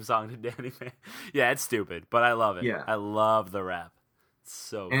the theme song to Danny Phantom. Yeah, it's stupid, but I love it. Yeah. I love the rap. It's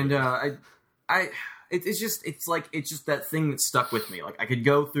so good. And It's just that thing that stuck with me. I could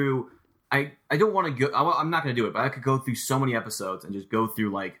go through. I don't want to go. I'm not going to do it, but I could go through so many episodes and just go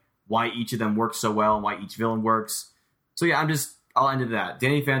through why each of them works so well and why each villain works. So yeah, I'll end it at that.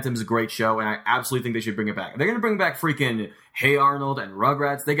 Danny Phantom is a great show, and I absolutely think they should bring it back. If they're going to bring back freaking Hey Arnold and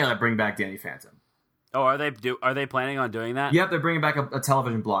Rugrats, they got to bring back Danny Phantom. Oh, are they planning on doing that? Yep, they're bringing back a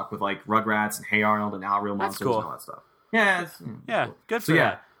television block with like Rugrats and Hey Arnold and How Real Monsters cool. and all that stuff. Yeah, cool. Good for so,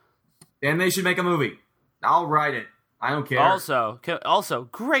 that. And they should make a movie. I'll write it. I don't care. Also,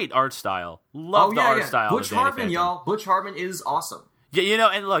 great art style. Love the art style. Butch of Danny Hartman, Phantom. y'all. Butch Hartman is awesome. Yeah,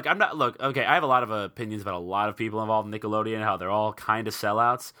 and look, okay, I have a lot of opinions about a lot of people involved in Nickelodeon, how they're all kind of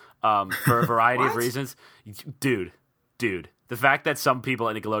sellouts for a variety of reasons. Dude, the fact that some people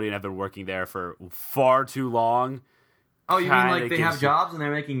at Nickelodeon have been working there for far too long. Oh, you mean like they have jobs and they're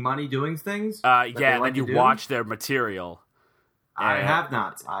making money doing things? Yeah, and then you watch their material. I have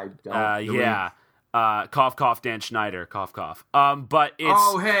not. I don't. Yeah. Cough, cough, Dan Schneider. Cough, cough. But it's...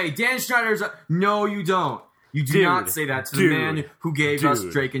 Oh, hey, Dan Schneider's... No, you don't. You do not say that to the man who gave us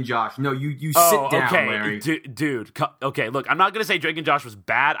Drake and Josh. No, you sit down, Larry. Okay, look, I'm not going to say Drake and Josh was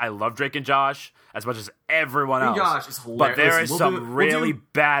bad. I love Drake and Josh as much as everyone else. Josh is hilarious. But there is some really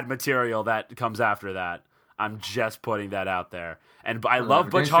bad material that comes after that. I'm just putting that out there. And I love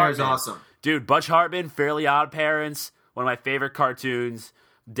Butch Hartman. Awesome. Dude, Butch Hartman, Fairly Odd Parents, one of my favorite cartoons.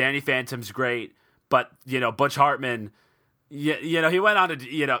 Danny Phantom's great. But, Butch Hartman, he went on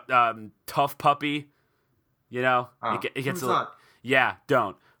to, Tough Puppy. It gets a little... Yeah,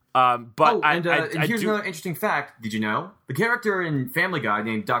 don't. But here's another interesting fact. Did you know? The character in Family Guy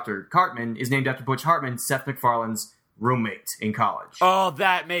named Dr. Cartman is named after Butch Hartman, Seth MacFarlane's roommate in college. Oh,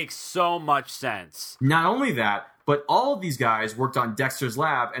 that makes so much sense. Not only that, but all of these guys worked on Dexter's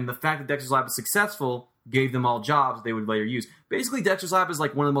Lab, and the fact that Dexter's Lab is successful gave them all jobs they would later use. Basically, Dexter's Lab is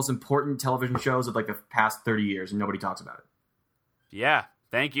like one of the most important television shows of like the past 30 years, and nobody talks about it. Yeah.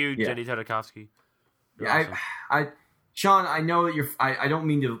 Thank you, Jenny Tartakovsky. Yeah, awesome. Sean, I know that I don't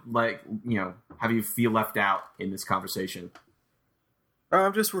mean to have you feel left out in this conversation.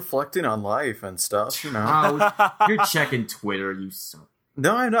 I'm just reflecting on life and stuff, You're checking Twitter, you son.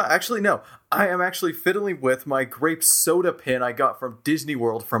 No, I'm not. Actually, no. I am actually fiddling with my grape soda pin I got from Disney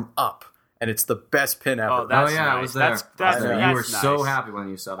World from Up, and it's the best pin ever. Oh, that's nice. I was there. You were so happy when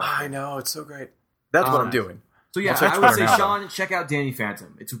you saw that. I know, it's so great. That's what I'm doing. So yeah, I would say, Sean, check out Danny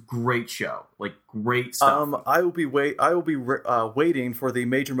Phantom. It's a great show, like great stuff. I will be waiting for the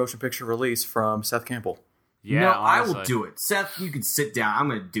major motion picture release from Seth Campbell. Yeah, no, honestly. I will do it. Seth, you can sit down. I'm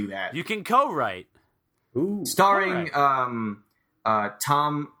going to do that. You can co-write. Ooh, starring Tom.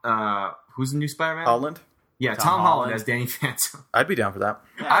 Who's the new Spider-Man? Holland. Yeah, Tom Holland as Danny Phantom. I'd be down for that.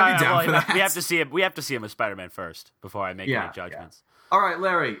 I'd be down for that. We have to see him as Spider-Man first before I make any judgments. Yeah. All right,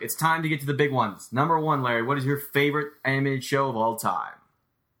 Larry, it's time to get to the big ones. Number one, Larry, what is your favorite animated show of all time?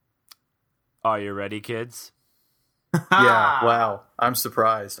 Are you ready, kids? Yeah, wow. I'm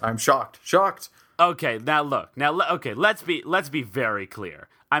surprised. I'm shocked. Okay, now look. Let's be very clear.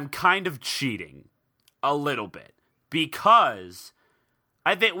 I'm kind of cheating a little bit because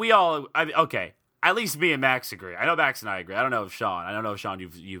I think at least me and Max agree. I know Max and I agree. I don't know if Sean,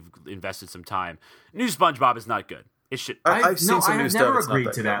 you've invested some time. New SpongeBob is not good. It should. I've seen some new stuff. I have never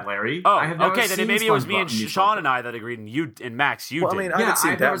agreed to that, Larry. Oh, okay. Then maybe it was me and Sean and I that agreed, and you and Max, you did. I mean, I haven't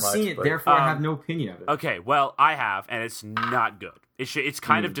seen I've that never much, seen it, but... therefore I have no opinion of it. Okay, well, I have, and it's not good. It's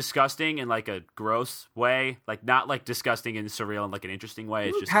kind of disgusting in like a gross way, like not like disgusting and surreal in like an interesting way.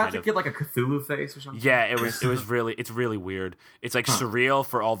 It's just kind of get like a Cthulhu face or something. Yeah, it's really weird. It's like surreal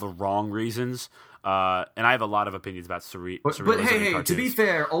for all the wrong reasons. And I have a lot of opinions about surrealism. But hey, to be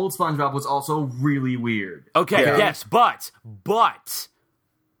fair, old SpongeBob was also really weird. Okay, yes, but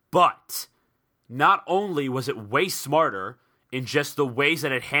not only was it way smarter in just the ways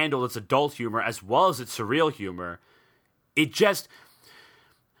that it handled its adult humor as well as its surreal humor, it just...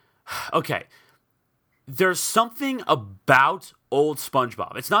 Okay, there's something about old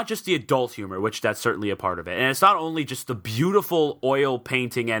SpongeBob. It's not just the adult humor, which that's certainly a part of it. And it's not only just the beautiful oil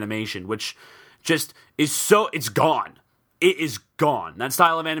painting animation, which just is so... It's gone. It is gone. That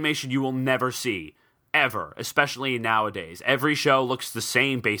style of animation you will never see. Ever. Especially nowadays. Every show looks the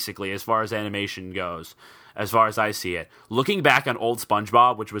same, basically, as far as animation goes. As far as I see it. Looking back on old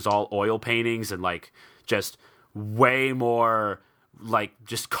SpongeBob, which was all oil paintings and, like, just way more... like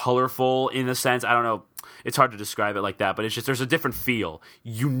just colorful in a sense. I don't know. It's hard to describe it like that, but it's just there's a different feel.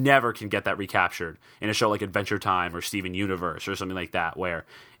 You never can get that recaptured in a show like Adventure Time or Steven Universe or something like that, where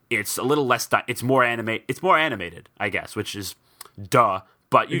it's a little less. It's more animated, I guess, which is duh.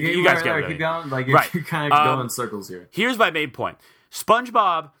 But you guys get it. Keep going. Like you're kind of going in circles here. Here's my main point.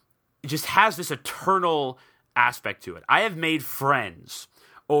 SpongeBob just has this eternal aspect to it. I have made friends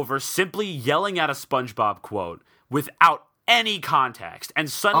over simply yelling at a SpongeBob quote without any context, and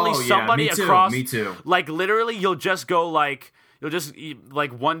suddenly Oh, yeah, somebody me too, across, me too. like literally, you'll just one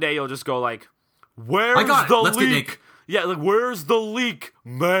day you'll just go like, "Where's got it. the Let's get leak?" Nick. Yeah, like, "Where's the leak,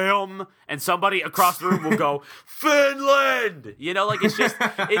 ma'am?" And somebody across the room will go, "Finland!" You know, like,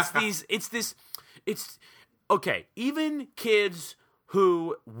 it's okay, even kids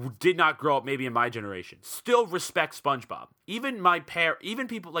who did not grow up maybe in my generation still respect SpongeBob. Even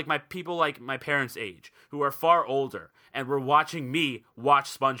people like my parents' age who are far older and were watching me watch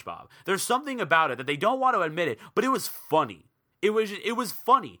SpongeBob. There's something about it that they don't want to admit it, but it was funny. It was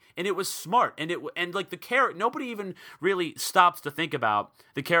funny, and it was smart, and like the character. Nobody even really stops to think about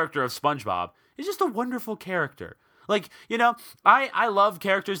the character of SpongeBob. He's just a wonderful character. Like, you know, I love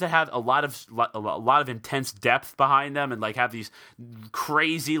characters that have a lot of intense depth behind them, and like have these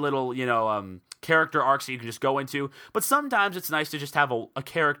crazy little, you know, character arcs that you can just go into. But sometimes it's nice to just have a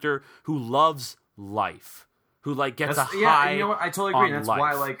character who loves life, who like gets a high. Yeah, you know what? I totally agree. And that's life.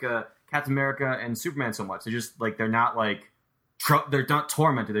 why I like Captain America and Superman so much. They're just like they're not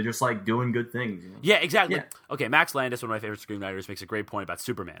tormented. They're just like doing good things. You know? Yeah, exactly. Yeah. Okay, Max Landis, one of my favorite screenwriters, makes a great point about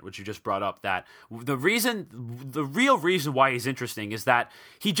Superman, which you just brought up. That the real reason why he's interesting is that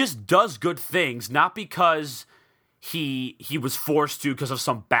he just does good things, not because he was forced to because of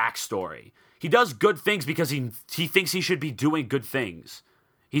some backstory. He does good things because he thinks he should be doing good things.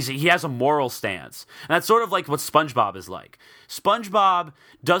 He has a moral stance. And that's sort of like what SpongeBob is like. SpongeBob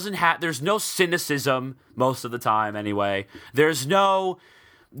doesn't have... There's no cynicism most of the time, anyway. There's no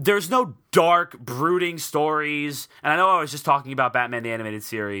dark, brooding stories. And I know I was just talking about Batman the Animated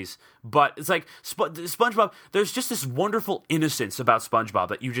Series, but it's like SpongeBob... There's just this wonderful innocence about SpongeBob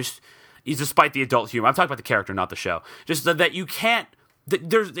that you just... Despite the adult humor. I'm talking about the character, not the show. Just that you can't...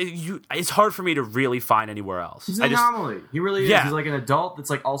 It's hard for me to really find anywhere else. He's an anomaly. He really is. Yeah. He's like an adult that's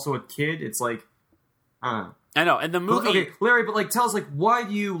like also a kid. It's like, I don't know. I know, and the movie... Okay, Larry, but like, tell us, like, why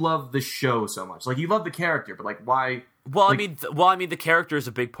do you love the show so much? Like, you love the character, but like, why... Well, like, I mean, the character is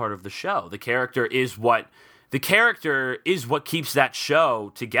a big part of the show. The character is what keeps that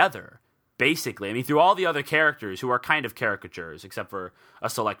show together, basically. I mean, through all the other characters who are kind of caricatures, except for a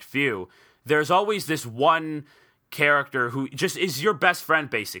select few, there's always this one character who just is your best friend,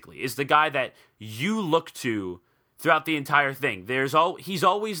 basically, is the guy that you look to throughout the entire thing. He's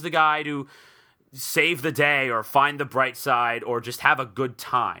always the guy to save the day or find the bright side or just have a good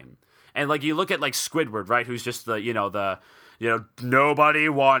time. And like you look at like Squidward, right, who's just the nobody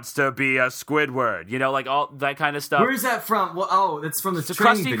wants to be a Squidward, like all that kind of stuff. Where's that from? Well, that's from the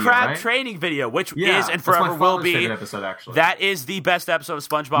training Krusty video, Krab right? training video, which Yeah, is and that's my forever will father's be. favorite episode, actually. That is the best episode of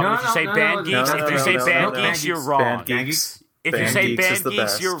SpongeBob. No, If you say no, Band no, Geeks, no, if you say no, Band no, Geeks, no. you're wrong. Band Geeks. If you Band say Geeks is Band the Geeks,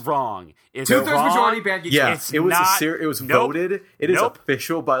 best. you're wrong. It's Two-thirds wrong. majority Band Geeks. Yeah, It's it was not- it was Nope. voted. It is Nope.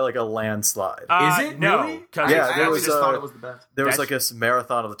 official by like a landslide. Is it No, really? 'cause Yeah, I there actually was, just thought it was the best. there was That's- like a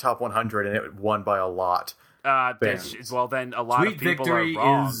marathon of the top 100, and it won by a lot. Well, then a lot Sweet of people Victory are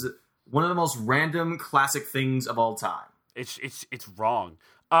wrong. is one of the most random classic things of all time. It's wrong.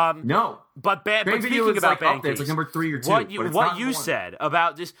 No. But Training video speaking is about like Band up there. It's like Geeks, number 3 or 2. what but you it's not you one. said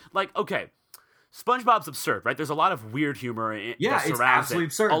about this, like, okay, SpongeBob's absurd, right? There's a lot of weird humor Yeah, that it's surrounds absolutely it,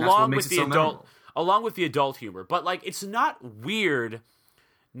 absurd. That's along what makes with it the so memorable. along with the adult humor. But like, it's not weird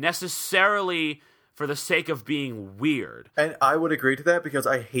necessarily for the sake of being weird. And I would agree to that because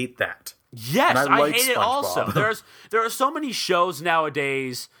I hate that. Yes, And I like hate it SpongeBob. also. There are so many shows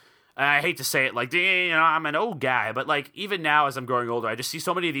nowadays. And I hate to say it, like, I'm an old guy, but like even now as I'm growing older, I just see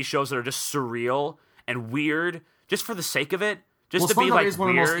so many of these shows that are just surreal and weird, just for the sake of it, just to be SpongeBob like is one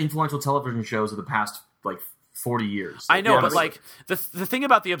of the most weird. influential television shows of the past like 40 years. I know, Yeah, but like the thing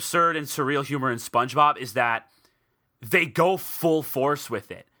about the absurd and surreal humor in SpongeBob is that they go full force with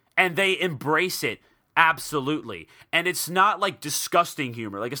it and they embrace it absolutely. And it's not like disgusting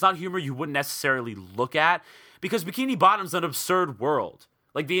humor. Like it's not humor you wouldn't necessarily look at because Bikini Bottom's an absurd world.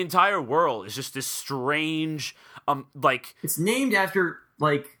 Like the entire world is just this strange, like it's named after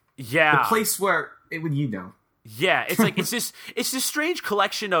like yeah, the place where it would yeah. It's like it's this strange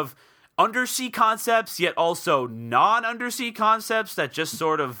collection of undersea concepts, yet also non-undersea concepts that just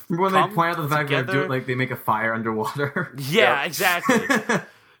sort of Remember when come they point out the fact that together. they make a fire underwater? Yeah, exactly.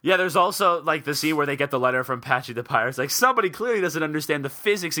 Yeah, there's also like the scene where they get the letter from Patchy the Pirate. It's like somebody clearly doesn't understand the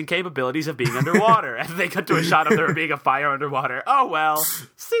physics and capabilities of being underwater, and they cut to a shot of there being a fire underwater. Oh well,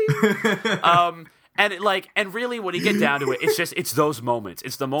 see. And really, when you get down to it, it's those moments.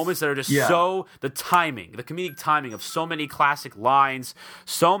 It's the moments that are just so the comedic timing of so many classic lines,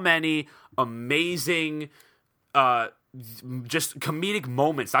 so many amazing. Just comedic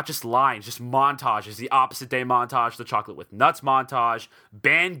moments, not just lines, just montages. The Opposite Day montage, the Chocolate with Nuts montage,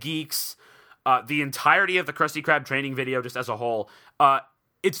 Band Geeks, the entirety of the Krusty Krab training video, just as a whole,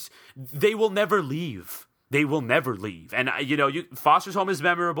 they will never leave. They will never leave. And Foster's Home is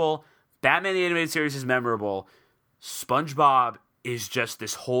memorable. Batman the Animated Series is memorable. SpongeBob is just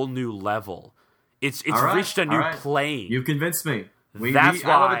this whole new level. It's reached a new plane. You've convinced me. That's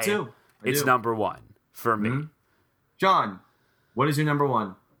why I love it too. It's number one for me. Mm-hmm. John, what is your number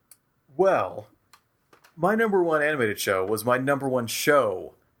one? Well, my number one animated show was my number one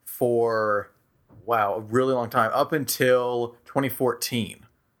show for, a really long time, up until 2014.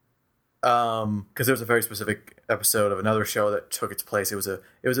 Because there was a very specific episode of another show that took its place. It was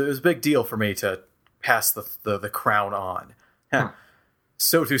a big deal for me to pass the crown on,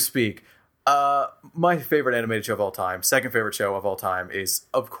 so to speak. My favorite animated show of all time, second favorite show of all time, is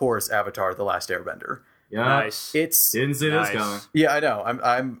of course Avatar: The Last Airbender. Yeah, nice. Didn't see this coming. Yeah, I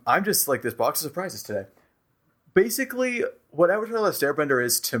know. I'm just like this box of surprises today. Basically, what Avatar: The Last Airbender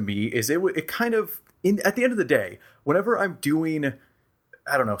is to me is it kind of at the end of the day, whenever I'm doing,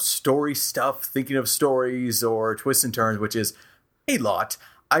 I don't know, story stuff, thinking of stories or twists and turns, which is a lot,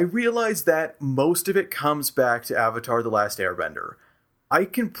 I realize that most of it comes back to Avatar: The Last Airbender. I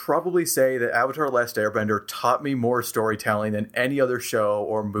can probably say that Avatar: The Last Airbender taught me more storytelling than any other show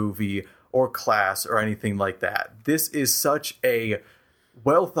or movie or class or anything like that. This is such a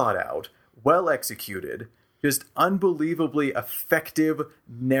well thought out, well executed, just unbelievably effective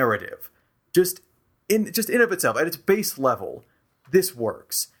narrative. Just in of itself, at its base level, this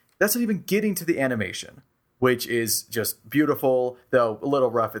works. That's not even getting to the animation, which is just beautiful, though a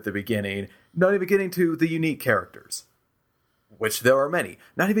little rough at the beginning. Not even getting to the unique characters, which there are many.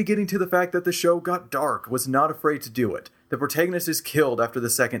 Not even getting to the fact that the show got dark, was not afraid to do it. The protagonist is killed after the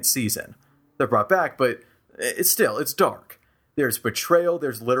second season. They're brought back, but it's dark. There's betrayal,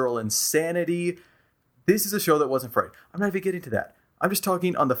 there's literal insanity. This is a show that wasn't afraid. I'm not even getting to that. I'm just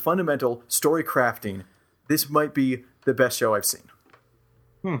talking on the fundamental story crafting. This might be the best show I've seen.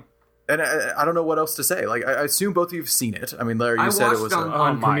 And I don't know what else to say. Like, I assume both of you have seen it. I mean, Larry, you said it was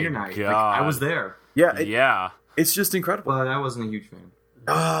on premiere night. Like, I was there. Yeah. It's just incredible. But I wasn't a huge fan.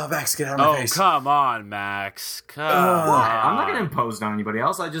 Oh, Max, get out of my face. Oh, come on, Max. Come on. I'm not going to impose it on anybody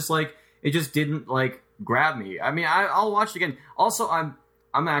else. I just, it just didn't, grab me. I mean, I'll watch it again. Also, I'm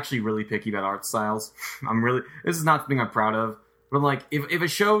actually really picky about art styles. This is not something I'm proud of. But, if a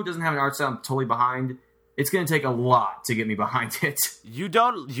show doesn't have an art style I'm totally behind, it's going to take a lot to get me behind it. You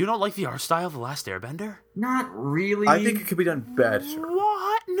don't like the art style of The Last Airbender? Not really. I think it could be done better.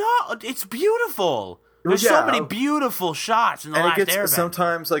 What? No, it's beautiful. There's so many beautiful shots in The Last Airbender.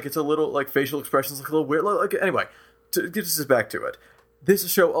 Sometimes, it's a little, facial expressions look a little weird. Anyway, to get us back to it. This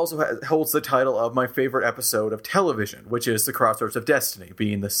show also holds the title of my favorite episode of television, which is The Crossroads of Destiny,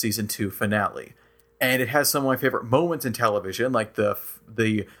 being the season 2 finale. And it has some of my favorite moments in television, like the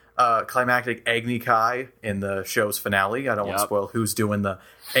climactic Agni Kai in the show's finale. I don't want to spoil who's doing the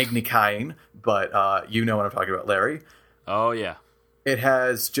Agni Kaiing, but you know what I'm talking about, Larry. Oh, yeah. It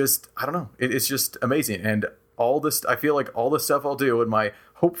has just, I don't know, it's just amazing. And I feel like all the stuff I'll do in my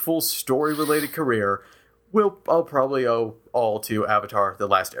hopeful story-related career I'll probably owe all to Avatar: The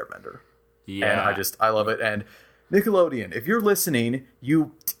Last Airbender. Yeah. And I love it. And Nickelodeon, if you're listening,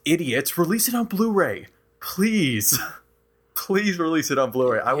 you idiots, release it on Blu-ray. Please. Please release it on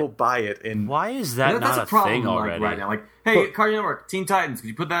Blu-ray. I will buy it. Why is that that's not a problem thing already? Right now. Hey, Cartoon Network, Teen Titans, could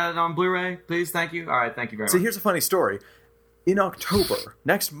you put that on Blu-ray, please? Thank you. All right, thank you very much. So here's a funny story. In October,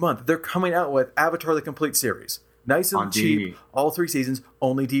 next month, they're coming out with Avatar: The Complete Series. Nice and cheap, all 3 seasons,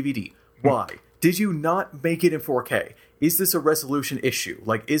 only DVD. Why? Did you not make it in 4K? Is this a resolution issue?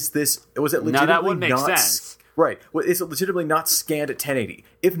 Was it legitimately now that would make sense. Right. Is it legitimately not scanned at 1080?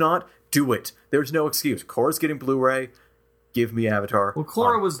 If not, do it. There's no excuse. Korra's getting Blu-ray. Give me Avatar. Well,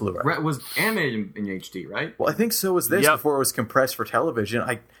 Korra was animated in HD, right? Well, I think so was this before it was compressed for television.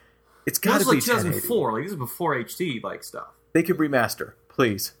 It's got to be 2004. This is before HD stuff. They could remaster,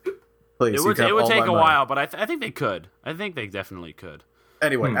 please. It would take a while, but I think they could. I think they definitely could.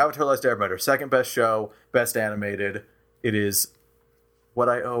 Anyway, Avatar: Last Airbender, second best show, best animated. It is what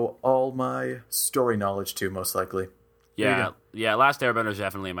I owe all my story knowledge to, most likely. Yeah, Last Airbender is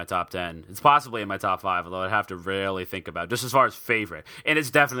definitely in my top 10. It's possibly in my top 5, although I'd have to really think about it, just as far as favorite. And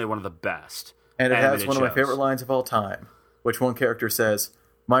it's definitely one of the best. And it has one of my favorite lines of all time, which one character says,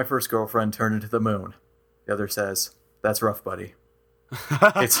 "My first girlfriend turned into the moon." The other says, "That's rough, buddy."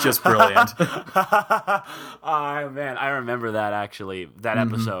 It's just brilliant. Oh, man, I remember that, actually, that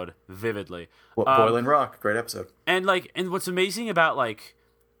episode vividly. Boiling Rock, great episode. And what's amazing about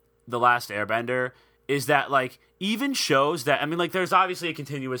The Last Airbender is that like even shows that, I mean, like there's obviously a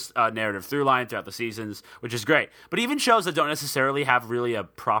continuous narrative through line throughout the seasons, which is great. But even shows that don't necessarily have really a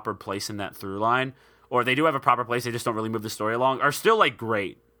proper place in that through line, or they do have a proper place, they just don't really move the story along, are still like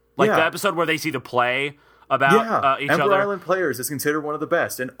great. Like the episode where they see the play about each Emperor other. Island Players is considered one of the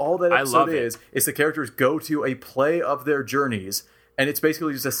best, and all that episode is the characters go to a play of their journeys, and it's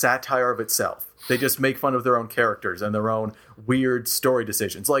basically just a satire of itself. They just make fun of their own characters and their own weird story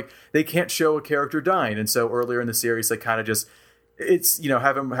decisions. Like, they can't show a character dying, and so earlier in the series, they kind of just, it's, you know,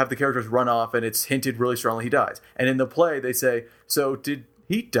 have the characters run off, and it's hinted really strongly he dies. And in the play, they say, so did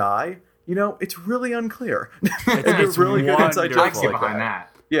he die? You know, it's really unclear. And it's really good inside wonderful. jokes like behind that.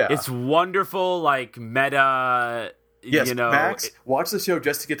 Yeah. It's wonderful, like, meta, yes, you know. Max, watch the show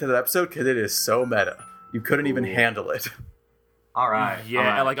just to get to that episode, because it is so meta. You couldn't even handle it. All right. Yeah, all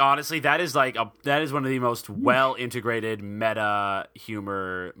right. like honestly, that is one of the most well integrated meta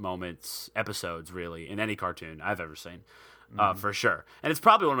humor episodes, really, in any cartoon I've ever seen, for sure. And it's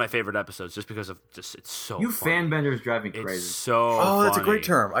probably one of my favorite episodes, just because of it's so. You funny. fanbenders drive me It's crazy. so. Oh, that's a funny. great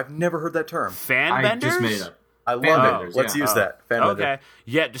term. I've never heard that term. Fanbenders. I just made it up. I love Fanbenders, it. Let's yeah. use that. Fanbender. Okay,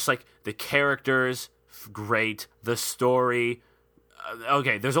 yeah, just like the characters, great. The story.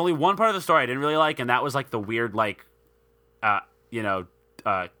 Okay, there's only one part of the story I didn't really like, and that was like the weird, like,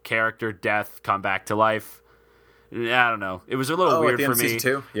 character death, come back to life. I don't know. It was a little weird at the for end of me.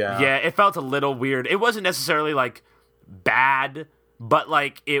 season 2? Yeah. Yeah, it felt a little weird. It wasn't necessarily like bad, but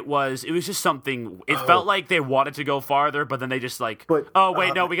like it was just something. It felt like they wanted to go farther, but then they just like, we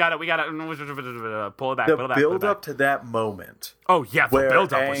got to pull it back. The build up to that moment. Oh yeah, the where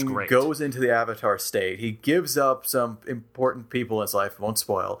build up was Aang great. goes into the Avatar state. He gives up some important people in his life. Won't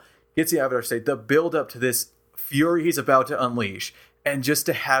spoil. Gets the Avatar state. The build up to this fury he's about to unleash, and just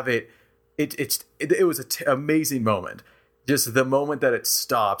to have it was an amazing moment. Just the moment that it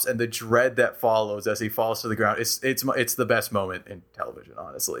stops and the dread that follows as he falls to the ground. It's the best moment in television,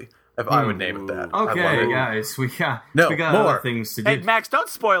 honestly. If I would name it that. Okay, guys, we got more other things to do. Hey Max, don't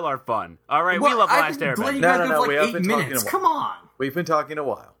spoil our fun. All right, we love Last Airbender. No, like we have 8 been talking minutes. a while. Come on. We've been talking a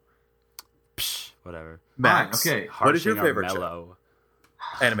while. Psh, whatever. Max, Fine, okay. what is your Harshing our favorite show? mellow.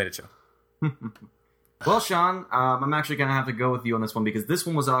 Animated show. Well, Sean, I'm actually going to have to go with you on this one because this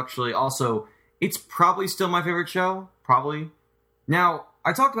one was actually also, it's probably still my favorite show. Probably. Now,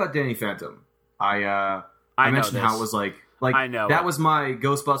 I talked about Danny Phantom. I mentioned how it was like I know that it. was my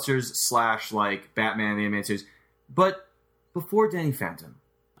Ghostbusters / like Batman the animated series. But before Danny Phantom,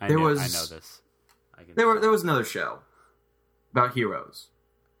 I know this. there was another show about heroes,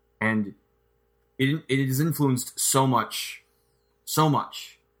 and it has influenced so much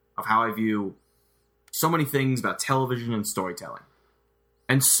of how I view so many things about television and storytelling.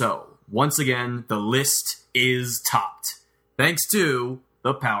 And so, once again, the list is topped, thanks to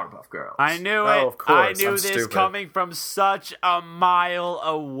the Powerpuff Girls. I knew Oh, it. of course. I knew I'm this stupid. coming from such a mile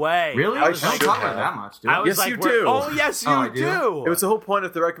away. Really? I I don't should talk have. about it that much, dude. I was Yes, like, you do. Oh, yes, you Oh, I do? do. It was the whole point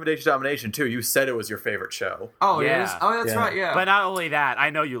of the recommendation nomination, too. You said it was your favorite show. Oh, Yeah. it is? Oh, that's Yeah. right, yeah. But not only that,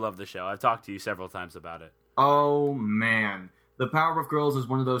 I know you love the show. I've talked to you several times about it. Oh, man. The Powerpuff Girls is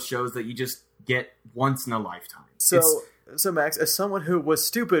one of those shows that you just get once in a lifetime. So Max, as someone who was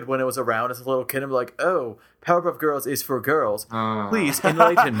stupid when it was around as a little kid, I'm like, oh, Powerpuff Girls is for girls. Please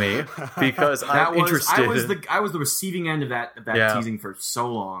enlighten me because I'm interested. I was the receiving end of that Yeah. teasing for so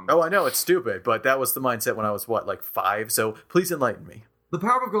long. Oh, I know it's stupid, but that was the mindset when I was like 5. So please enlighten me. The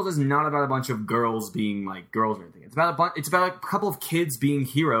Powerpuff Girls is not about a bunch of girls being like girls or anything. It's about a couple of kids being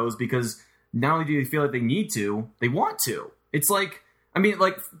heroes because not only do they feel like they need to, they want to. It's like, I mean,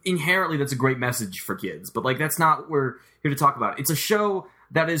 like inherently that's a great message for kids, but like that's not what we're here to talk about. It's a show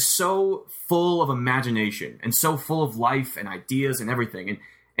that is so full of imagination and so full of life and ideas and everything, and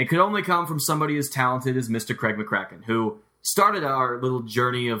it could only come from somebody as talented as Mr. Craig McCracken, who started our little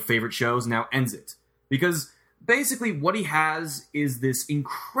journey of favorite shows and now ends it. Because basically what he has is this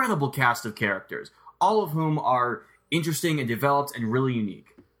incredible cast of characters, all of whom are interesting and developed and really unique.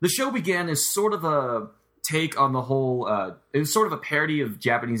 The show began as sort of a take on the whole, it was sort of a parody of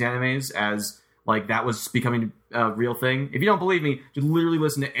Japanese animes as like that was becoming a real thing. If you don't believe me, just literally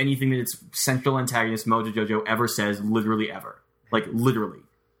listen to anything that its central antagonist Mojo Jojo ever says, literally ever. Like literally.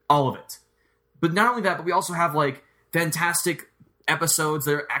 All of it. But not only that, but we also have like fantastic episodes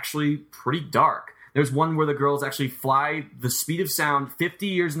that are actually pretty dark. There's one where the girls actually fly the speed of sound 50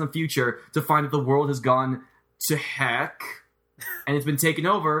 years in the future to find that the world has gone to heck and it's been taken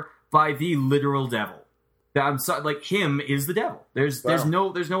over by the literal devil. I'm sorry, like him is the devil. There's no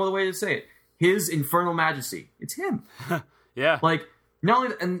other way to say it. His infernal majesty. It's him. Yeah. Like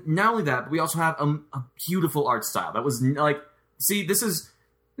not only that, but we also have a beautiful art style that was like, see, this is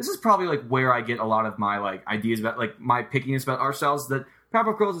this is probably like where I get a lot of my like ideas about like my pickiness about art styles. That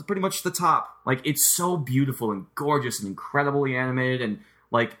Powerpuff Girls is pretty much the top. Like it's so beautiful and gorgeous and incredibly animated, and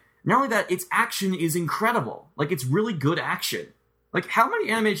like not only that, its action is incredible. Like it's really good action. Like how many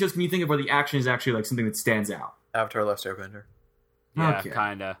animated shows can you think of where the action is actually like something that stands out? Avatar: Last Airbender. Yeah, Okay.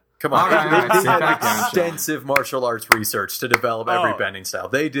 kinda. Come on, All right, they sit had back down, Sean. extensive martial arts research to develop every bending style.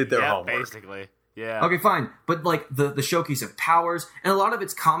 They did their homework. Basically. Yeah. Okay, fine. But, like, the showcase of powers, and a lot of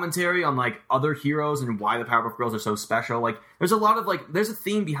its commentary on, like, other heroes and why the Powerpuff Girls are so special. Like, there's a lot of, like, there's a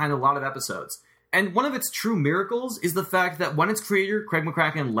theme behind a lot of episodes. And one of its true miracles is the fact that when its creator, Craig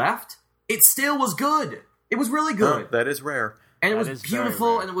McCracken, left, it still was good. It was really good. That is rare. And it That was is very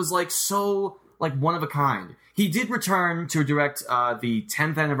beautiful, rare. and it was, like, so, like, one of a kind. He did return to direct the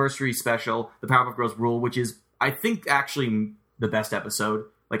 10th anniversary special, The Powerpuff Girls Rule, which is, I think, actually the best episode.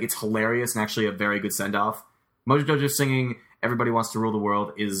 Like, it's hilarious and actually a very good send-off. Mojo Jojo singing Everybody Wants to Rule the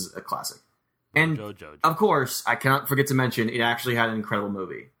World is a classic. And, Jojo. of course, I cannot forget to mention, it actually had an incredible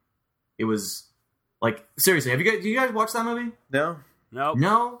movie. It was, like, seriously, do you guys watch that movie? No? Nope.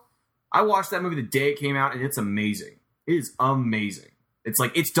 No? I watched that movie the day it came out, and it's amazing. It is amazing. It's,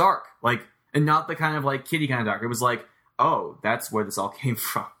 like, it's dark. Like, and not the kind of, like, kiddie kind of dark. It was like, oh, that's where this all came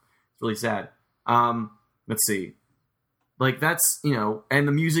from. It's really sad. Let's see. Like, that's, you know, and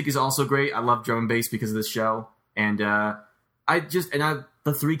the music is also great. I love drum and bass because of this show. And,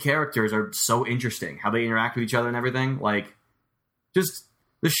 the three characters are so interesting. How they interact with each other and everything. Like, just,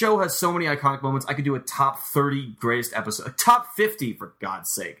 the show has so many iconic moments. I could do a top 30 greatest episode. A top 50, for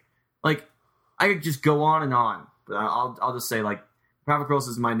God's sake. Like, I could just go on and on. But I'll just say, like, Powerpuff Girls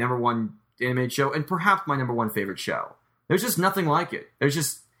is my number one animated show, and perhaps my number one favorite show. There's just nothing like it.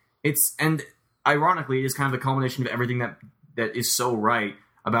 And ironically, it is kind of the culmination of everything that is so right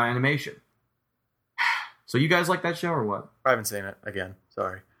about animation. So you guys like that show or what? I haven't seen it. Again,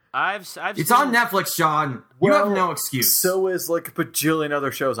 sorry. It's It's on Netflix, John. You have no excuse. So is like a bajillion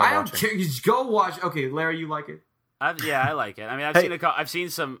other shows I'm I don't watching. care. You just go watch. Okay, Larry, you like it? I like it. I mean, I've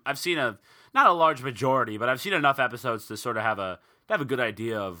seen not a large majority, but I've seen enough episodes to sort of have a good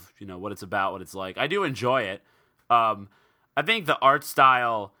idea of, you know, what it's about, what it's like. I do enjoy it. I think the art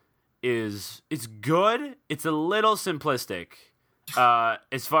style it's good. It's a little simplistic.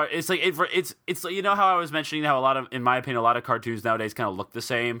 As far it's like it's you know how I was mentioning how in my opinion a lot of cartoons nowadays kind of look the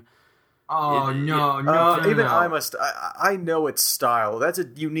same. Oh, no. I know its style. That's a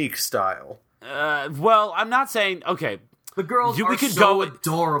unique style. Well, I'm not saying okay. The girls we are could so go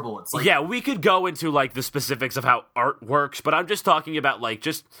adorable. It's like, yeah, we could go into like the specifics of how art works, but I'm just talking about like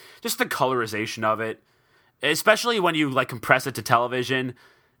just the colorization of it, especially when you like compress it to television.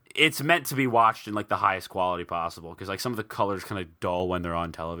 It's meant to be watched in like the highest quality possible because like some of the colors kind of dull when they're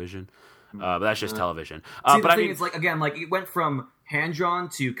on television, but that's just television. See, but the thing is, like, again, like it went from hand drawn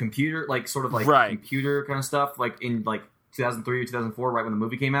to computer, like sort of like Right. computer kind of stuff, like in like 2003 or 2004, right when the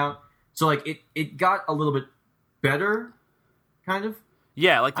movie came out. So like it got a little bit better, kind of.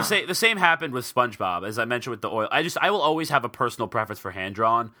 Yeah, like the same happened with SpongeBob, as I mentioned with the oil. I will always have a personal preference for hand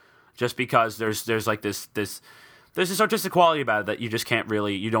drawn, just because there's like this artistic quality about it that you just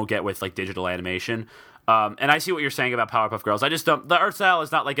you don't get with like digital animation. And I see what you're saying about Powerpuff Girls. I just don't. The art style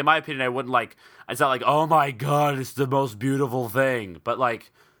is not like, in my opinion, I wouldn't like. It's not like, oh my god, it's the most beautiful thing. But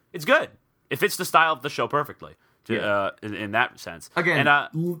like, it's good. It fits the style of the show perfectly. In that sense. Again,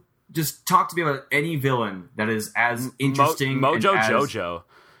 and just talk to me about any villain that is as interesting. Mojo and as... Jojo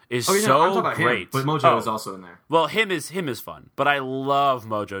is I'm so talking about great. him, but Mojo is also in there. Well, him is fun, but I love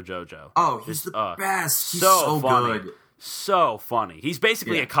Mojo Jojo. Oh, he's the best. He's so funny. good. So funny. He's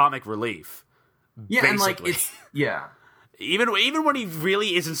basically a comic relief. Yeah, basically. and like it's even when he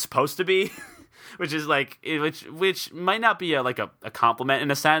really isn't supposed to be, which is like which might not be a compliment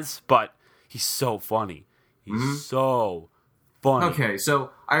in a sense, but he's so funny. He's so funny. Okay,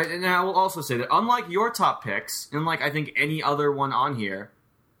 so I will also say that unlike your top picks, and like I think any other one on here,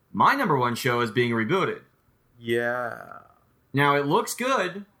 my number one show is being rebooted. Yeah. Now it looks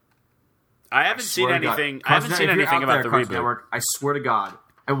good. I haven't seen anything. I haven't seen anything about the Cartoon reboot. Network, I swear to God,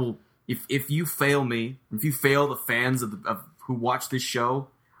 I will. If you fail me, if you fail the fans of who watch this show,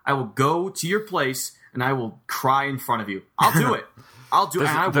 I will go to your place and I will cry in front of you. I'll do it. I'll do it,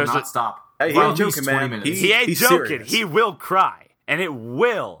 and I will not stop. Hey, he for ain't at least joking, 20 man. minutes. He ain't He's joking. serious. He will cry, and it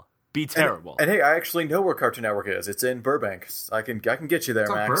will be terrible. And hey, I actually know where Cartoon Network is. It's in Burbank. I can get you there,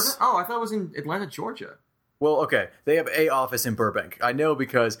 It's on Max. Bourbon? Oh, I thought it was in Atlanta, Georgia. Well, okay. They have a office in Burbank. I know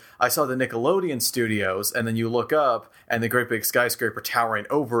because I saw the Nickelodeon studios, and then you look up, and the great big skyscraper towering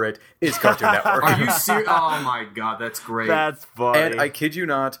over it is Cartoon Network. Are you serious? Oh my God, that's great. That's funny. And I kid you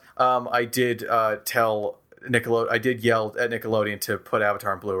not, I did tell I did yell at Nickelodeon to put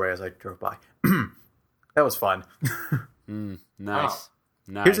Avatar on Blu-ray as I drove by. That was fun. Nice.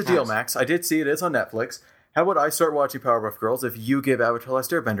 Nice. Here's the deal, Max. I did see it is on Netflix. How about I start watching Powerpuff Girls if you give Avatar: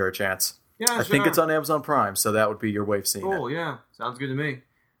 Last Airbender a chance? Yeah, I think it's on Amazon Prime, so that would be your way of seeing it. Cool, yeah. Sounds good to me.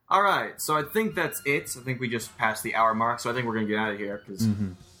 All right, so I think that's it. I think we just passed the hour mark, so I think we're going to get out of here because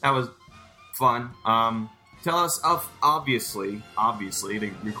that was fun. Tell us, obviously,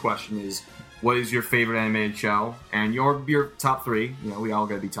 your question is, what is your favorite animated show? And your top three. You know, we all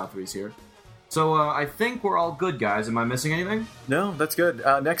got to be top threes here. So I think we're all good, guys. Am I missing anything? No, that's good.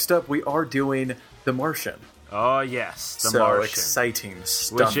 Next up, we are doing The Martian. Oh yes, The so Martian. Exciting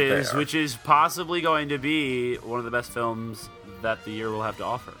stuff Which is possibly going to be one of the best films that the year will have to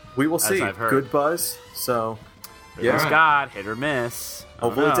offer. We will see. I've heard. Good buzz. So yeah, God, hit or miss.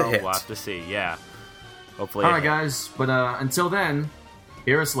 Hopefully it's a hit. We'll have to see. Yeah, hopefully. All right, guys. But until then,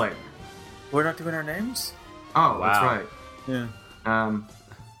 hear us later. We're not doing our names? Oh, wow. That's right. Yeah.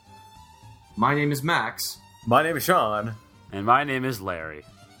 My name is Max. My name is Sean. And my name is Larry.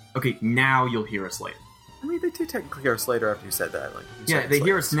 Okay, now you'll hear us later. I mean, they do technically hear us later after you said that. Like, yeah, they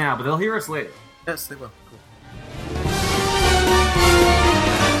hear us now, but they'll hear us later. Yes, they will. Cool.